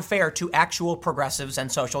bit unfair to actual progressives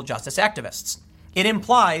and social justice activists. It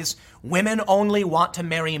implies women only want to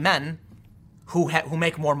marry men who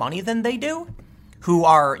make more money than they do, who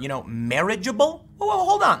are, marriageable. Well,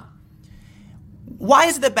 hold on. Why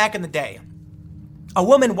is it that back in the day, a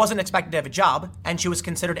woman wasn't expected to have a job and she was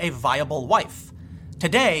considered a viable wife?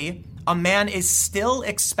 Today, a man is still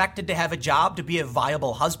expected to have a job to be a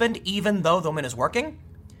viable husband, even though the woman is working?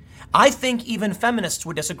 I think even feminists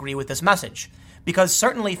would disagree with this message, because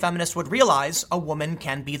certainly feminists would realize a woman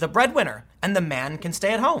can be the breadwinner and the man can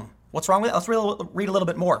stay at home. What's wrong with it? Let's read a little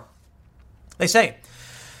bit more. They say,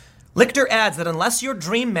 Lichter adds that unless your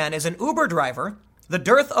dream man is an Uber driver, the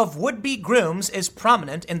dearth of would-be grooms is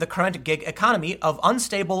prominent in the current gig economy of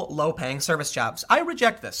unstable, low-paying service jobs. I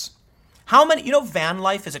reject this. How many, van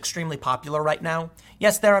life is extremely popular right now.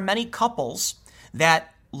 Yes, there are many couples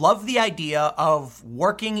that love the idea of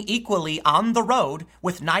working equally on the road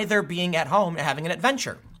with neither being at home and having an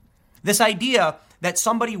adventure. This idea that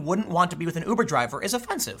somebody wouldn't want to be with an Uber driver is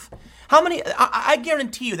offensive. I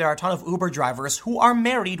guarantee you there are a ton of Uber drivers who are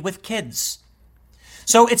married with kids.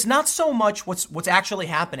 So it's not so much what's actually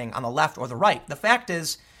happening on the left or the right. The fact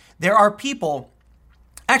is, there are people,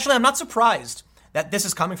 actually I'm not surprised that this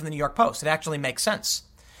is coming from the New York Post. It actually makes sense.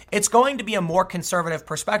 It's going to be a more conservative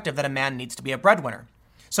perspective that a man needs to be a breadwinner.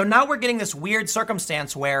 So now we're getting this weird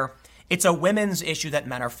circumstance where it's a women's issue that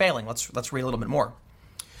men are failing. Let's read a little bit more.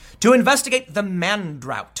 To investigate the man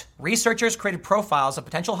drought, researchers created profiles of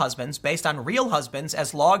potential husbands based on real husbands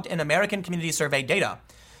as logged in American Community Survey data.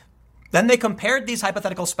 Then they compared these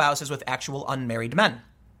hypothetical spouses with actual unmarried men.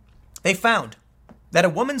 They found that a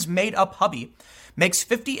woman's made-up hubby makes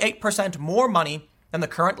 58% more money than the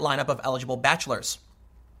current lineup of eligible bachelors.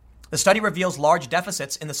 The study reveals large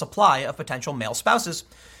deficits in the supply of potential male spouses.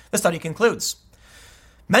 The study concludes,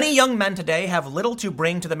 many young men today have little to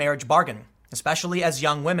bring to the marriage bargain, especially as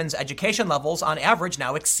young women's education levels on average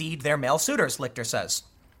now exceed their male suitors, Lichter says.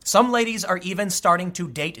 Some ladies are even starting to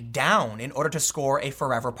date down in order to score a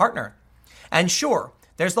forever partner. And sure,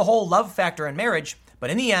 there's the whole love factor in marriage, but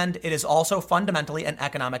in the end, it is also fundamentally an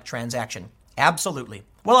economic transaction. Absolutely.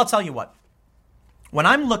 Well, I'll tell you what. When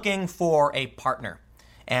I'm looking for a partner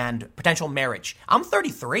and potential marriage, I'm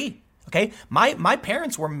 33, okay? My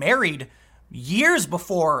parents were married years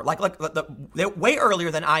before, way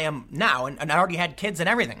earlier than I am now, and I already had kids and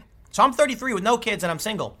everything. So I'm 33 with no kids and I'm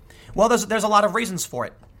single. Well, there's a lot of reasons for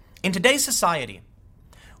it. In today's society,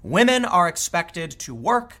 women are expected to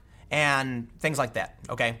work and things like that,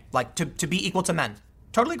 okay? Like to be equal to men.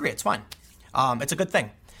 Totally agree, it's fine. It's a good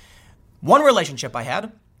thing. One relationship I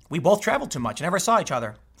had, we both traveled too much and never saw each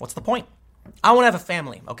other. What's the point? I want to have a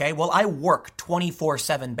family, okay? Well, I work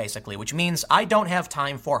 24/7 basically, which means I don't have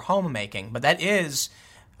time for homemaking, but that is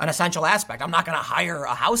an essential aspect. I'm not going to hire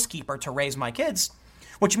a housekeeper to raise my kids,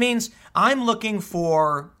 which means I'm looking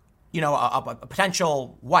for, a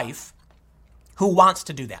potential wife who wants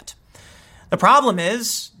to do that. The problem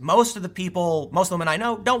is most of the women I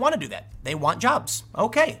know don't want to do that. They want jobs.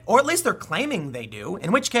 Okay. Or at least they're claiming they do,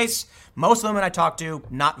 in which case most of the women I talk to,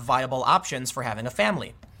 not viable options for having a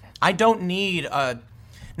family. I don't need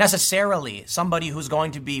necessarily somebody who's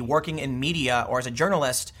going to be working in media or as a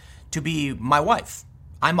journalist to be my wife.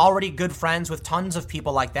 I'm already good friends with tons of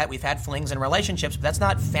people like that. We've had flings and relationships, but that's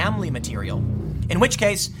not family material. In which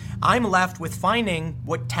case, I'm left with finding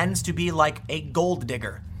what tends to be like a gold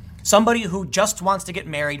digger. Somebody who just wants to get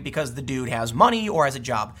married because the dude has money or has a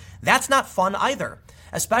job. That's not fun either.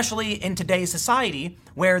 especially in today's society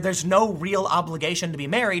where there's no real obligation to be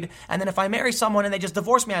married. And then if I marry someone and they just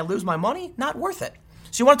divorce me, I lose my money? Not worth it.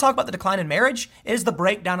 So you want to talk about the decline in marriage? It is the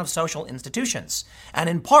breakdown of social institutions. And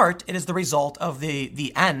in part, it is the result of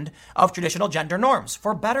the end of traditional gender norms,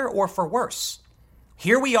 for better or for worse.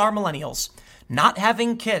 Here we are, millennials, not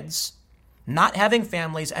having kids, not having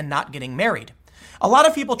families, and not getting married. A lot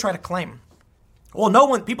of people try to claim,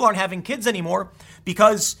 well, people aren't having kids anymore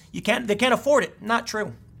because they can't afford it. Not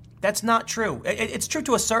true. That's not true. It's true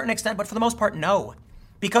to a certain extent, but for the most part, no.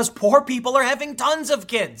 Because poor people are having tons of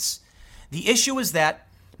kids. The issue is that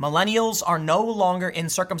millennials are no longer in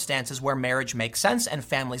circumstances where marriage makes sense and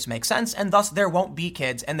families make sense, and thus there won't be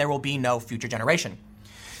kids and there will be no future generation.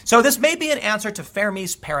 So this may be an answer to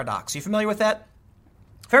Fermi's paradox. Are you familiar with that?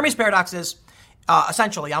 Fermi's paradox is,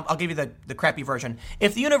 essentially, I'll give you the crappy version.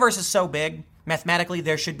 If the universe is so big, mathematically,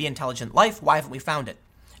 there should be intelligent life. Why haven't we found it?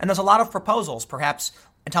 And there's a lot of proposals. Perhaps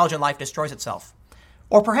intelligent life destroys itself.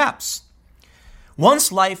 Or perhaps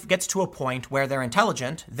once life gets to a point where they're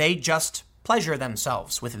intelligent, they just pleasure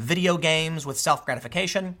themselves with video games, with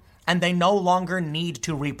self-gratification, and they no longer need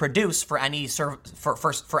to reproduce for any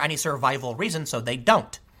survival reason, so they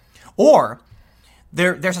don't. Or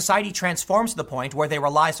their society transforms to the point where they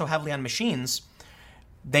rely so heavily on machines,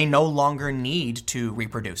 they no longer need to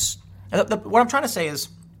reproduce. What I'm trying to say is,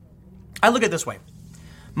 I look at it this way.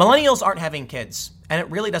 Millennials aren't having kids, and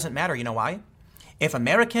it really doesn't matter. You know why? If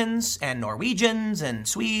Americans and Norwegians and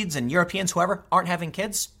Swedes and Europeans, whoever, aren't having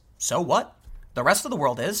kids, so what? The rest of the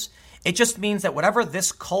world is. It just means that whatever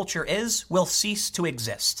this culture is will cease to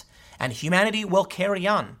exist, and humanity will carry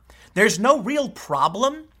on. There's no real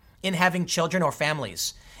problem in having children or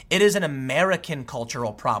families. It is an American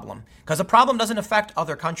cultural problem, because the problem doesn't affect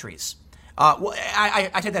other countries.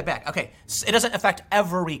 I take that back. Okay, it doesn't affect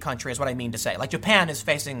every country is what I mean to say. Like Japan is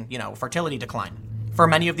facing, fertility decline for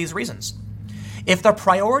many of these reasons. If the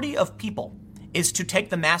priority of people is to take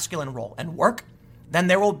the masculine role and work, then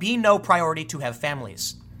there will be no priority to have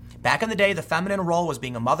families. Back in the day, the feminine role was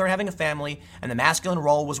being a mother and having a family, and the masculine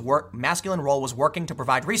role was working to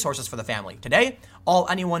provide resources for the family. Today, all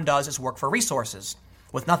anyone does is work for resources.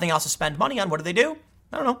 With nothing else to spend money on, what do?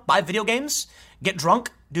 I don't know, buy video games, get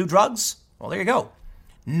drunk, do drugs. Well, there you go.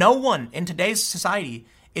 No one in today's society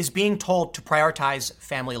is being told to prioritize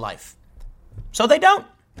family life. So they don't.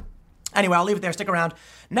 Anyway, I'll leave it there. Stick around.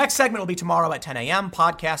 Next segment will be tomorrow at 10 a.m.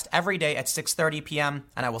 Podcast every day at 6:30 p.m.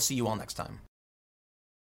 And I will see you all next time.